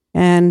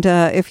 and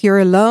if you're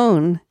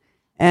alone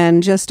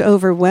and just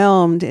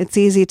overwhelmed, it's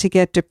easy to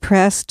get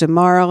depressed,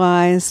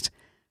 demoralized,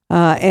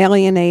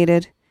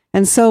 alienated.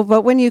 And so,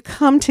 but when you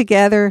come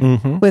together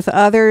with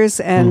others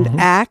and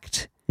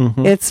act,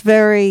 it's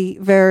very,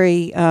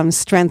 very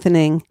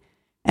strengthening.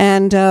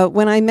 And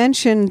when I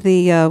mentioned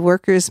the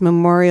Workers'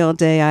 Memorial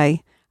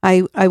Day,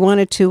 I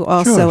wanted to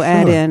also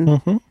add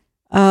in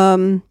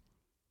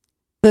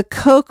the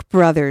Koch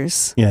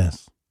brothers,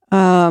 yes,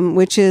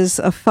 which is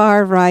a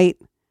far-right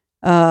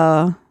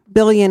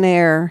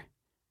billionaire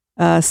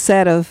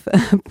set of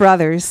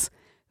brothers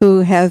who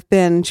have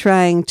been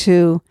trying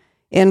to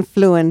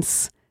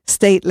influence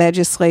state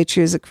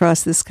legislatures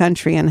across this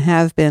country, and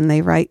have been.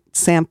 They write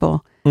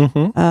sample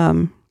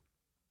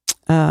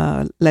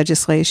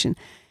legislation.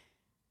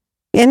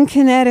 In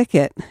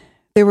Connecticut,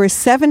 there were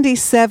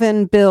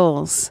 77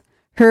 bills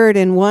heard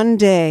in one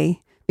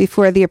day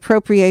before the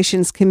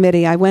Appropriations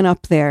Committee. I went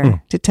up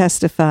there to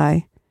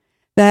testify,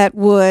 that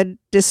would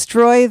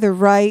destroy the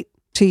right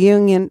to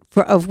union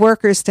of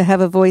workers to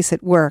have a voice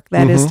at work.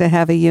 That is, to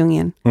have a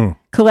union,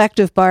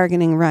 collective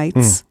bargaining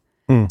rights.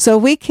 So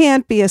we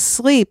can't be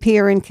asleep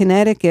here in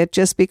Connecticut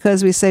just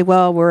because we say,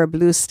 well, we're a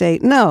blue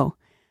state. No.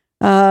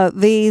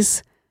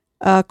 These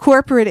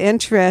corporate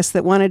interests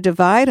that want to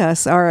divide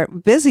us are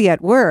busy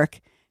at work,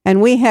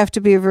 and we have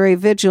to be very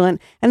vigilant.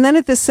 And then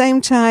at the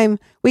same time,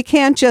 we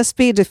can't just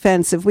be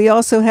defensive. We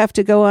also have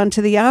to go on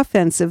to the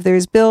offensive.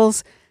 There's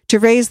bills to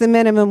raise the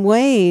minimum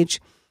wage.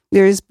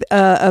 There's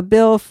a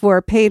bill for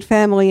paid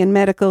family and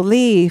medical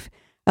leave.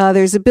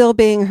 There's a bill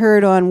being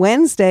heard on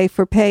Wednesday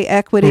for pay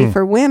equity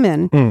for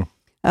women.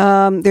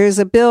 There's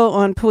a bill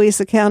on police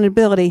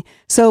accountability.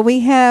 So we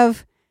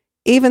have,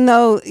 even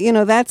though,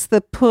 that's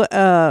the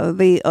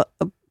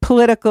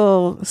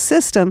political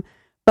system,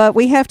 but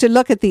we have to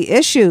look at the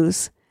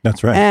issues.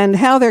 That's right. And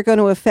how they're going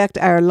to affect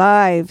our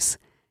lives.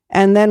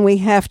 And then we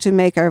have to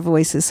make our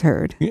voices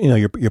heard.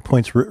 Your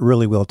point's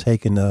really well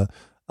taken.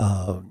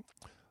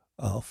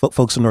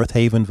 Folks in North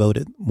Haven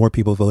more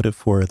people voted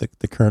for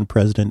the current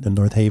president in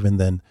North Haven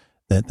than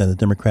the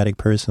Democratic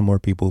person. More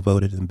people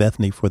voted in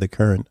Bethany for the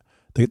current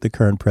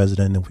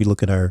president. And if we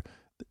look at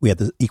we have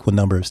the equal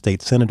number of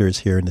state senators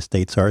here in the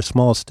state. So our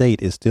small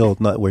state is still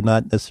we're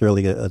not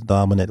necessarily a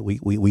dominant. We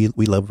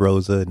love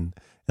Rosa and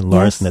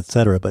Larson, yes, et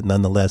cetera. But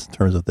nonetheless, in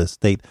terms of the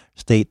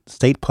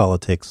state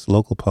politics,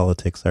 local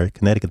politics, our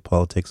Connecticut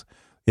politics,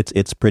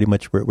 it's pretty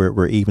much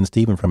we're even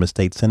Steven from a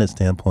state senate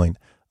standpoint.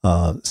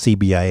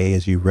 CBIA,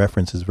 as you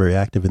referenced, is very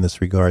active in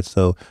this regard.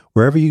 So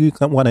wherever you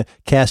want to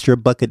cast your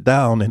bucket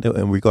down,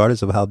 and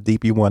regardless of how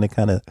deep you want to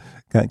kind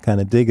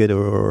of dig it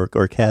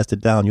or cast it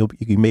down,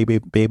 you may be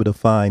able to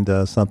find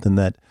something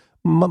that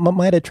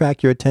might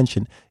attract your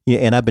attention. Yeah,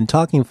 and I've been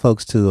talking,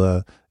 folks,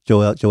 to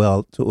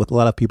Joelle, with a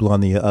lot of people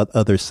on the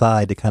other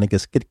side to kind of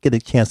get a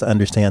chance to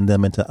understand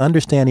them, and to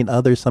understanding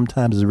others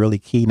sometimes is really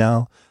key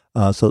now.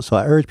 So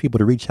I urge people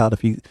to reach out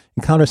if you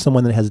encounter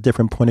someone that has a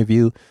different point of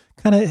view.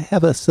 Kind of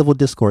have a civil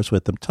discourse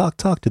with them. Talk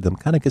to them.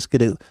 Kind of just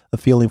get a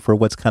feeling for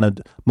what's kind of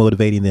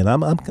motivating them.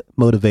 I'm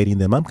motivating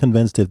them. I'm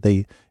convinced if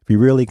you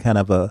really kind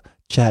of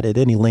chat at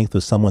any length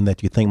with someone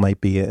that you think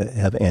might be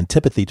have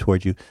antipathy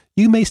towards you,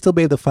 you may still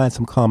be able to find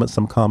some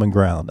common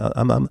ground.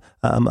 I'm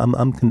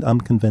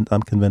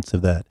convinced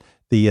of that.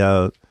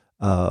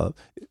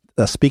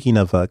 Speaking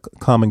of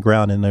common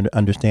ground and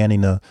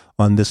understanding,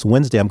 on this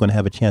Wednesday, I'm going to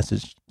have a chance to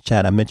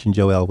chat. I mentioned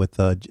Joelle with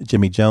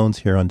Jimmy Jones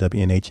here on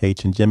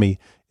WNHH, and Jimmy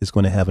is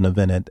going to have an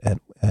event at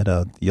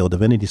the Yale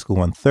Divinity School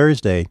on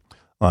Thursday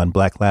on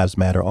Black Lives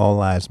Matter, All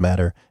Lives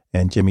Matter,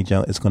 and Jimmy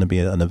Jones is going to be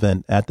an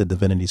event at the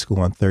Divinity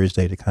School on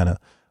Thursday to kind of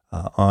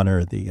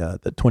honor the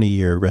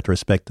 20-year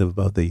retrospective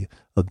of the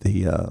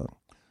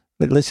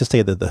let's just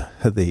say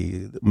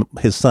that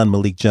his son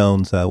Malik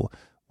Jones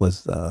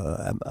was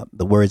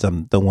the words I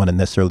don't want to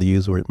necessarily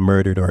use were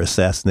murdered or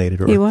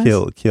assassinated or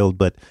killed,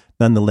 but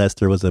nonetheless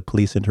there was a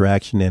police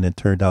interaction, and it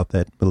turned out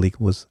that Malik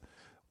was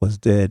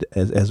dead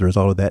as a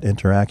result of that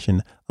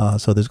interaction.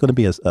 So there's going to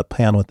be a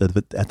panel at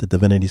the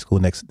Divinity School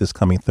this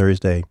coming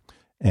Thursday,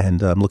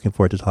 and I'm looking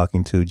forward to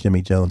talking to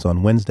Jimmy Jones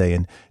on Wednesday.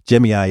 And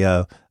Jimmy,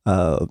 I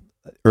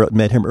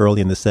met him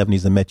early in the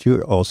 70s and met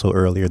you also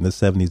earlier in the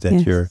 70s that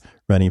Yes. you're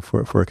running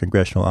for a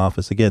congressional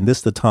office. Again, this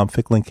is the Tom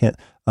Ficklin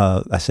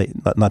I say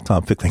not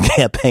Tom Ficklin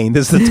campaign.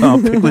 This is the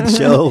Tom Ficklin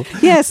Show.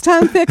 Yes,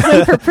 Tom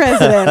Ficklin for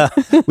president.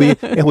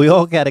 we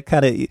all got to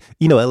kind of,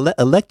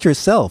 elect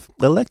yourself.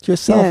 Elect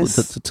yourself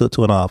Yes.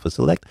 to an office.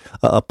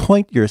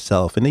 Appoint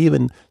yourself. And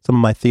even some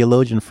of my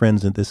theologian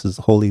friends, and this is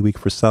Holy Week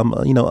for some,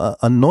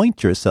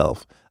 anoint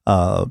yourself.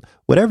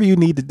 Whatever you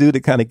need to do to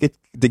kind of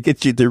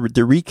get you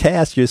to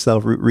recast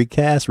yourself,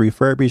 recast,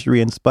 refurbish,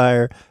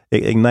 re-inspire,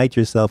 ignite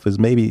yourself is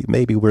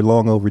maybe we're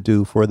long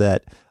overdue for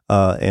that.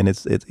 And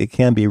it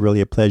can be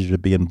really a pleasure to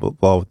be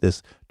involved with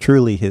this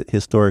truly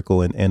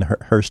historical and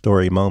her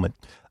story moment.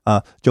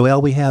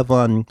 Joelle,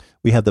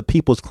 we have the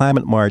People's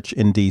Climate March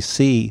in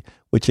D.C.,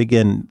 which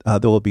again,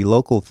 there will be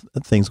local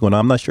things going on.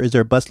 I'm not sure. Is there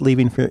a bus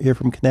leaving here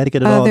from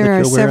Connecticut at all? There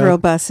are several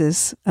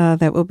buses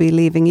that will be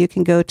leaving. You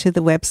can go to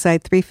the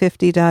website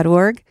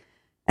 350.org,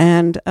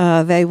 and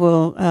they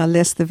will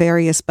list the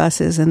various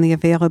buses and the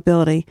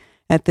availability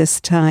at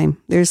this time.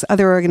 There's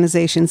other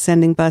organizations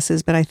sending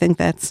buses, but I think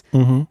that's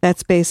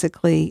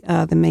basically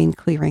the main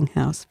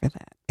clearinghouse for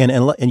that.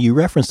 And you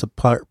referenced a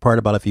part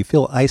about if you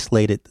feel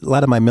isolated. A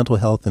lot of my mental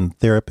health and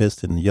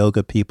therapists and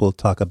yoga people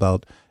talk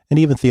about, and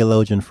even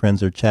theologian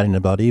friends are chatting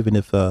about, even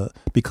if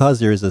because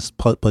there is this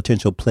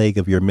potential plague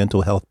of your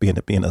mental health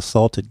being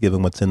assaulted,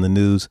 given what's in the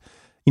news,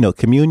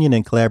 communion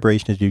and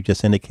collaboration, as you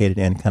just indicated,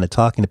 and kind of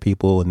talking to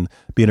people and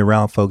being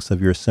around folks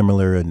of your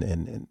similar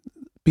and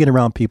being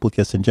around people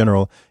just in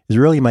general is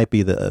really might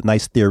be the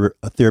nice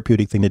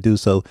therapeutic thing to do.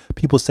 So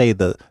people say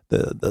the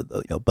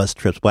bus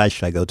trips. Why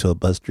should I go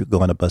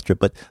on a bus trip?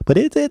 But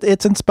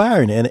it's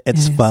inspiring and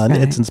it's fun. Right.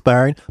 It's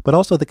inspiring, but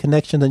also the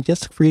connection and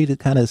just for you to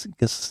kind of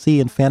just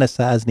see and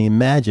fantasize and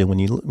imagine when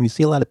you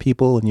see a lot of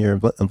people and you're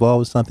involved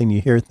with something,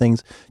 you hear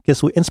things.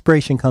 Guess what?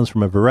 Inspiration comes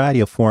from a variety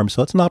of forms.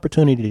 So it's an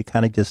opportunity to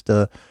kind of just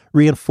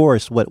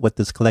reinforce what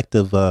this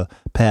collective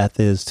path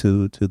is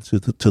to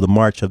the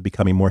march of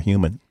becoming more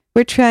human.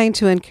 We're trying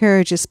to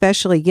encourage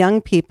especially young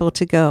people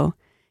to go.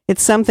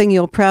 It's something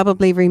you'll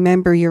probably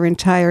remember your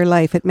entire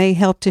life. It may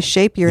help to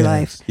shape your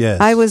life. Yes.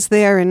 I was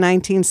there in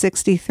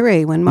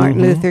 1963 when Martin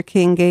Luther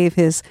King gave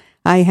his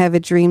I Have a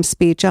Dream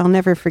speech. I'll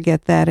never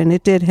forget that, and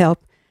it did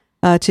help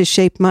to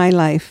shape my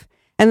life.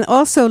 And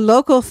also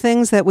local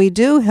things that we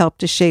do help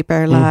to shape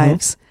our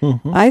lives.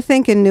 I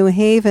think in New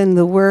Haven,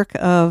 the work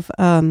of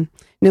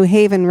New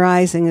Haven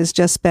Rising is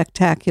just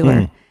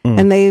spectacular.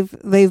 And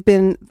they've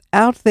been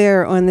out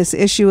there on this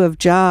issue of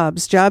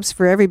jobs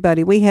for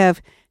everybody. We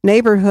have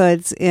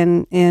neighborhoods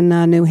in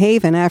New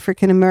Haven,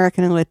 African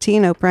American and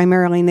Latino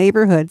primarily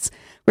neighborhoods,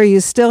 where you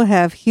still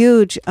have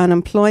huge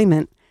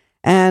unemployment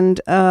and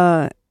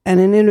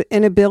an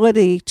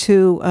inability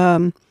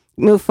to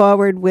move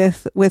forward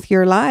with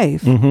your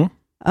life.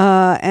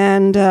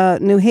 And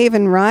New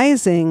Haven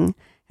Rising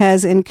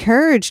has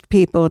encouraged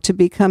people to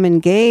become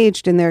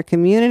engaged in their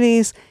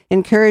communities,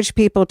 encouraged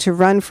people to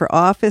run for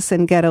office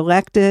and get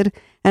elected.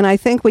 And I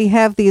think we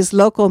have these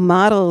local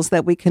models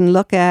that we can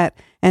look at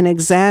and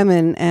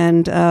examine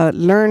and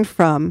learn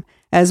from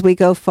as we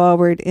go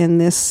forward in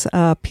this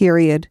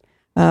period,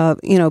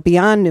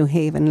 beyond New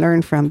Haven,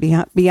 learn from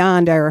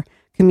beyond our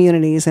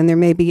communities. And there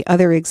may be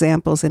other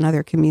examples in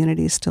other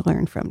communities to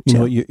learn from,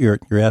 too. You're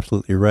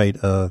absolutely right.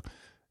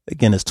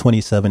 Again, it's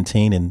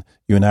 2017, and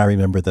you and I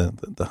remember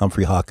the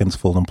Humphrey Hawkins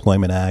Full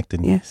Employment Act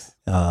and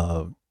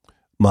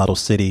model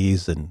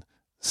cities and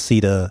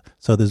CETA.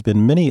 So there's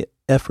been many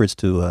efforts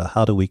to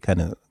how do we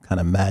kind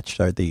of match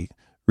the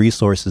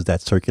resources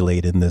that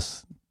circulate in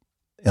this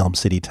Elm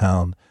City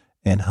town,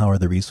 and how are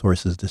the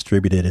resources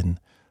distributed,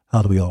 and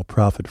how do we all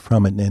profit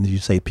from it? And as you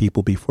say,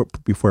 people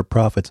before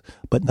profits.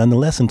 But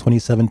nonetheless, in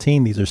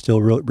 2017, these are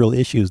still real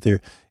issues.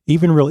 They're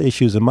even real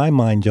issues in my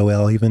mind,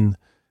 Joelle, even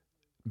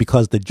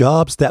because the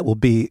jobs that will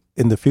be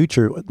in the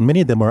future,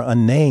 many of them are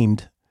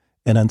unnamed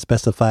and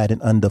unspecified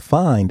and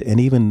undefined. And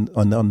even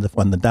on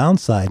the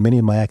downside, many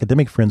of my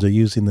academic friends are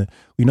using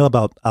we know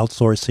about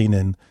outsourcing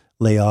and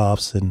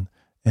layoffs and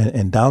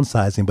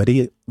downsizing, but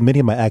many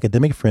of my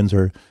academic friends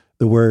are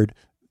the word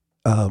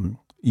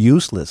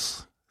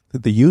useless.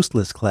 The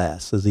useless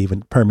class is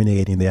even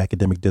permeating the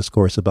academic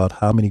discourse about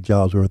how many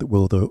jobs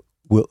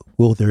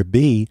will there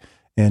be,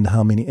 and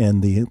how many,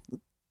 and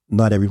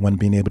not everyone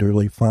being able to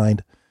really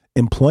find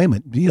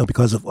employment,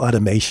 because of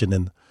automation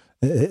and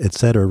et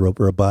cetera,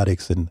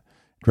 robotics and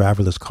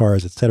driverless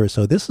cars, et cetera.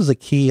 So this is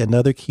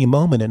another key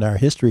moment in our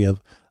history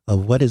of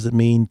what does it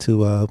mean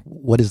to,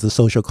 what is the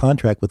social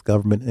contract with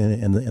government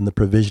and the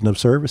provision of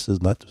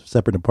services, not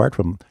separate and apart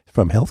from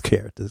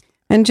healthcare.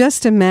 And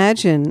just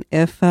imagine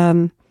if,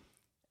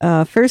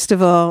 first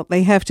of all,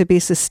 they have to be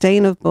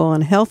sustainable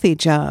and healthy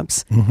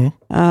jobs.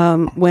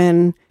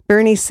 When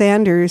Bernie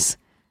Sanders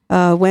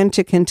went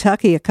to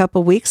Kentucky a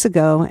couple weeks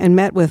ago and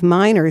met with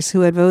miners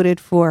who had voted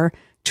for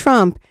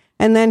Trump.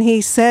 And then he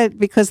said,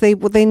 because they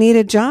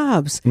needed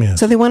jobs. Yes.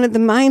 So they wanted the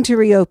mine to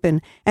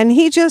reopen. And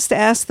he just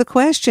asked the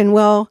question,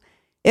 well,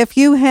 if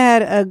you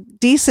had a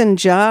decent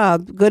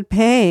job, good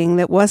paying,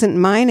 that wasn't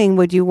mining,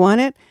 would you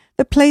want it?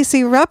 The place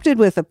erupted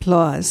with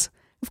applause.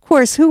 of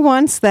course, who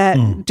wants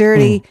that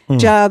dirty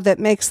job that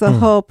makes the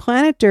whole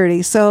planet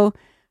dirty? So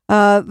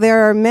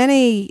there are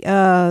many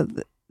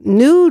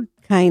new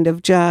kind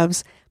of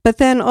jobs. But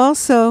then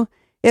also,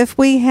 if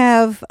we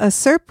have a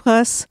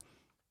surplus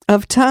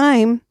of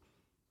time,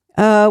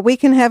 we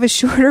can have a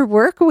shorter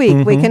work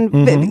week. We can,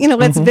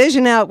 let's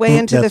vision out way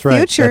into the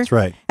future. That's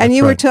right. And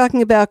you were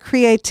talking about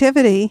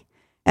creativity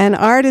and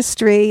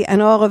artistry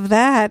and all of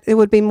that. It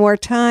would be more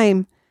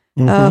time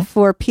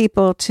for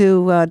people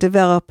to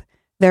develop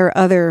their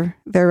other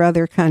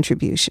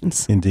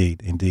contributions.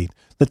 Indeed.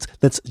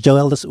 Let's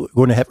Joelle.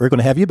 We're going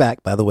to have you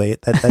back. By the way,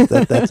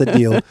 that's a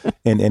deal.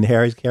 And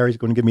Harry's going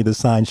to give me the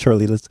sign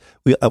shortly.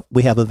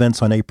 We have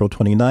events on April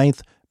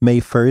 29th, May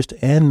 1st,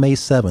 and May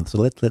 7th. So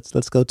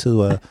let's go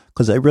to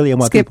because I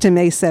want skip to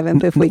May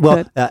 7th if we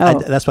could.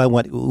 That's why I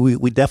want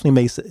we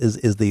definitely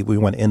we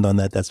want to end on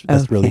that.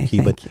 That's really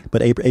key.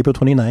 But April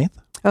 29th.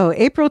 Oh,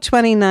 April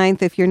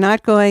 29th. If you're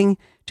not going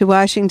to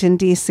Washington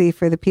D.C.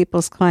 for the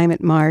People's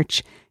Climate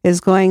March,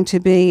 is going to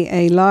be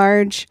a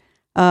large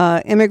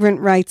immigrant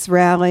rights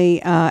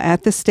rally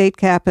at the state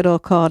capitol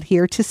called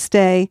Here to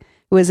Stay.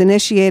 It was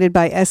initiated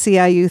by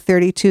SEIU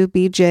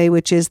 32BJ,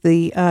 which is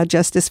the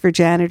Justice for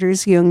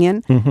Janitors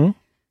Union.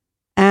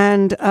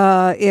 And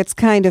it's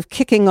kind of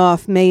kicking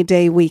off May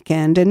Day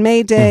weekend. And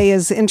May Day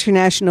is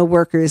International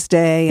Workers'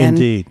 Day. And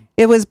Indeed.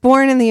 It was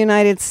born in the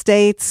United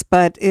States,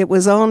 but it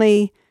was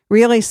only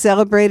really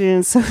celebrated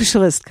in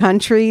socialist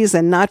countries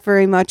and not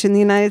very much in the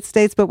United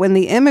States. But when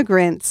the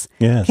immigrants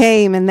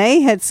came and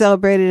they had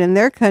celebrated in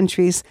their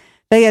countries,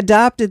 they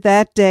adopted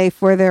that day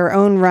for their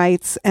own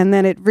rights. And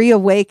then it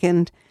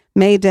reawakened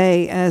May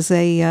Day as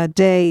a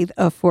day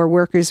for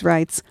workers'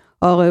 rights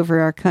all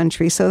over our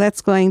country. So that's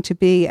going to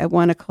be at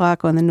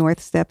 1:00 on the north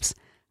steps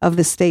of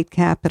the state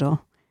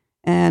capitol.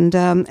 And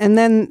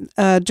then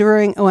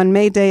on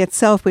May Day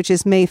itself, which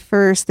is May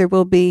 1st, there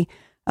will be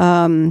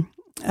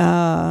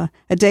a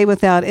day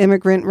without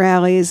immigrant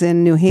rallies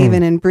in New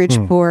Haven and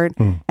Bridgeport.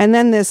 And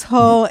then this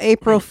whole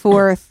April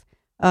 4th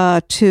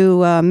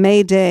to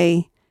May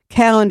Day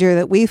calendar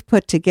that we've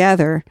put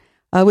together,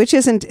 which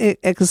isn't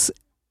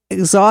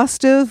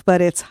exhaustive,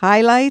 but its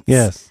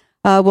highlights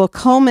will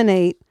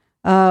culminate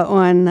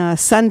on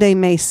Sunday,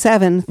 May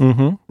 7th.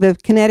 The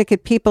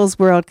Connecticut People's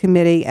World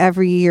Committee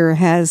every year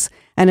has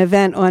an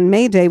event on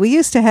May Day. We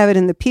used to have it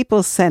in the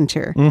People's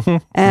Center,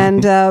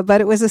 and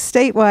but it was a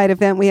statewide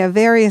event. We have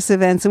various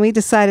events, and we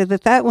decided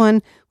that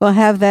one will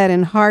have that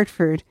in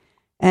Hartford.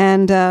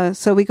 And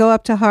so we go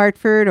up to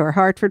Hartford, or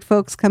Hartford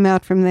folks come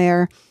out from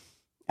there.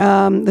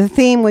 The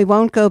theme, we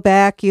won't go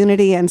back,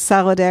 unity and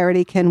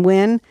solidarity can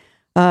win.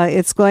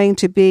 It's going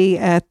to be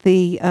at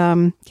the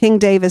King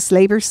Davis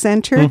Labor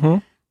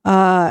Center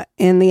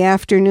in the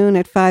afternoon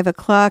at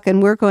 5:00,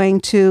 and we're going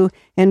to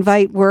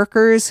invite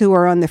workers who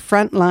are on the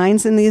front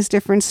lines in these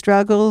different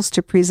struggles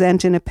to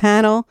present in a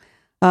panel.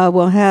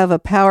 We'll have a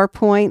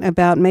PowerPoint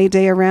about May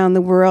Day around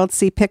the world,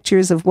 see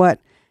pictures of what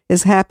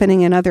is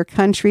happening in other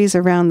countries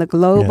around the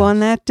globe on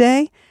that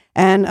day,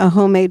 and a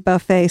homemade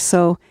buffet.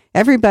 So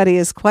everybody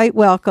is quite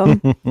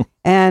welcome.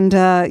 And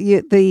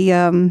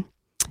the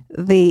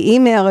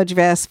email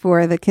address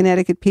for the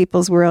Connecticut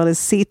People's World is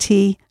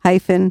ct-pww@PO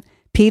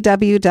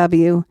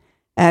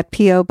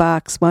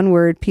Box, one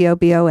word,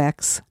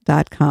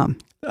 POBOX.com.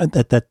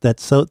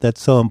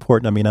 That's so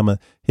important. I mean, I'm a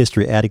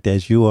history addict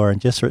as you are,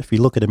 and just if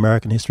you look at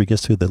American history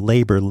just through the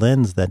labor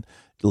lens, that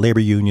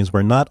labor unions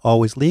were not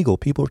always legal.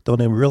 People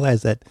don't even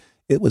realize that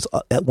it was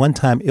at one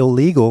time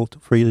illegal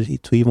for you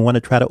to even want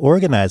to try to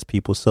organize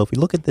people. So if you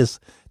look at the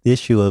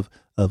issue of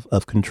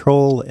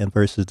control and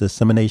versus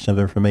dissemination of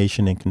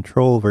information, and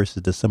control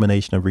versus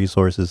dissemination of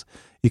resources,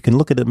 you can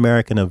look at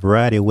America in a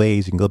variety of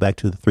ways. You can go back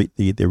to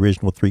the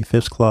original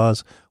 3/5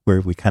 clause,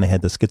 where we kind of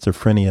had the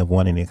schizophrenia of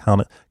wanting to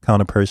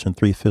count a person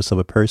 3/5 of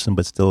a person,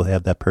 but still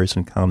have that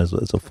person count as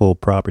a full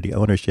property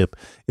ownership.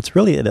 It's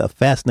really a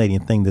fascinating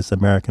thing, this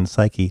American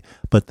psyche.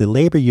 But the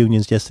labor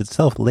unions, just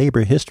itself,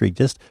 labor history,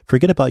 just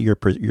forget about your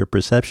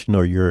perception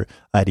or your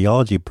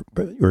ideology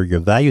or your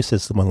value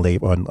system on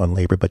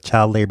labor. But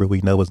child labor,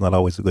 we know, was not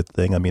always a good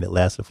thing. I mean, it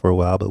lasted for a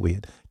while, but we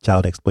had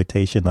child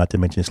exploitation, not to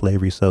mention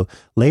slavery. So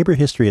labor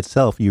history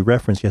itself, you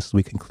referenced, just as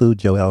we conclude,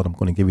 Joelle, and I'm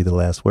going to give you the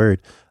last word,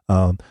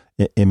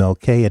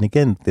 MLK. And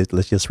again,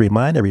 let's just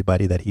remind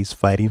everybody that he's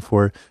fighting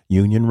for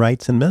union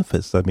rights in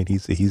Memphis. I mean,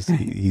 he's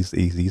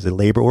a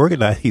labor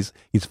organizer.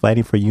 He's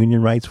fighting for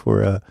union rights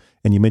for,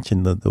 and you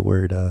mentioned the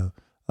word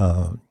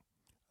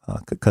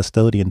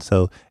custodian.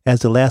 So as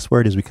the last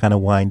word, as we kind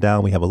of wind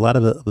down, we have a lot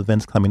of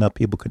events coming up.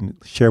 People can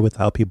share with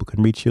how people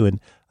can reach you.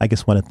 And I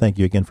just want to thank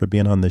you again for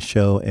being on the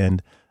show.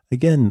 And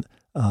again,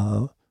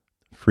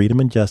 freedom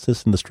and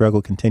justice and the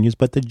struggle continues,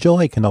 but the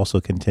joy can also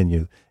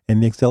continue,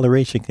 and the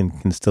acceleration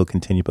can still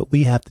continue. But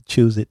we have to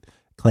choose it,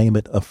 claim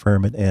it,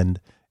 affirm it, and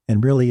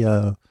really,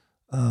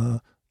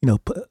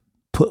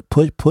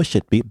 push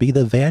it. Be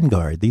the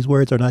vanguard. These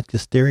words are not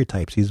just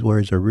stereotypes. These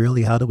words are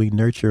really, how do we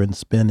nurture and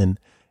spin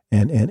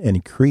and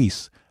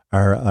increase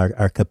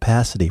our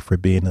capacity for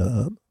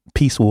being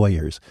peace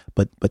warriors.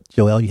 But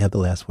Joelle, you have the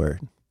last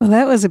word. Well,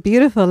 that was a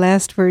beautiful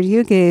last word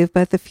you gave,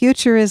 but the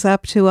future is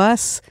up to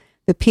us,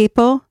 the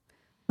people.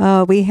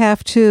 We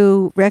have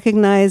to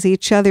recognize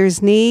each other's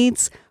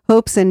needs,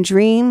 hopes, and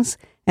dreams,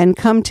 and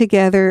come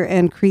together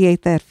and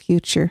create that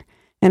future.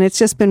 And it's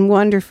just been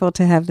wonderful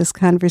to have this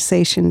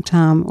conversation,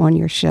 Tom, on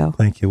your show.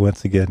 Thank you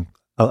once again.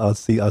 We'll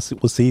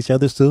see each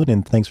other soon,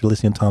 and thanks for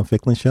listening to Tom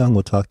Ficklin Show, and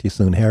we'll talk to you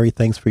soon. Harry,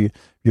 thanks for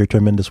your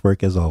tremendous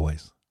work as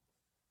always.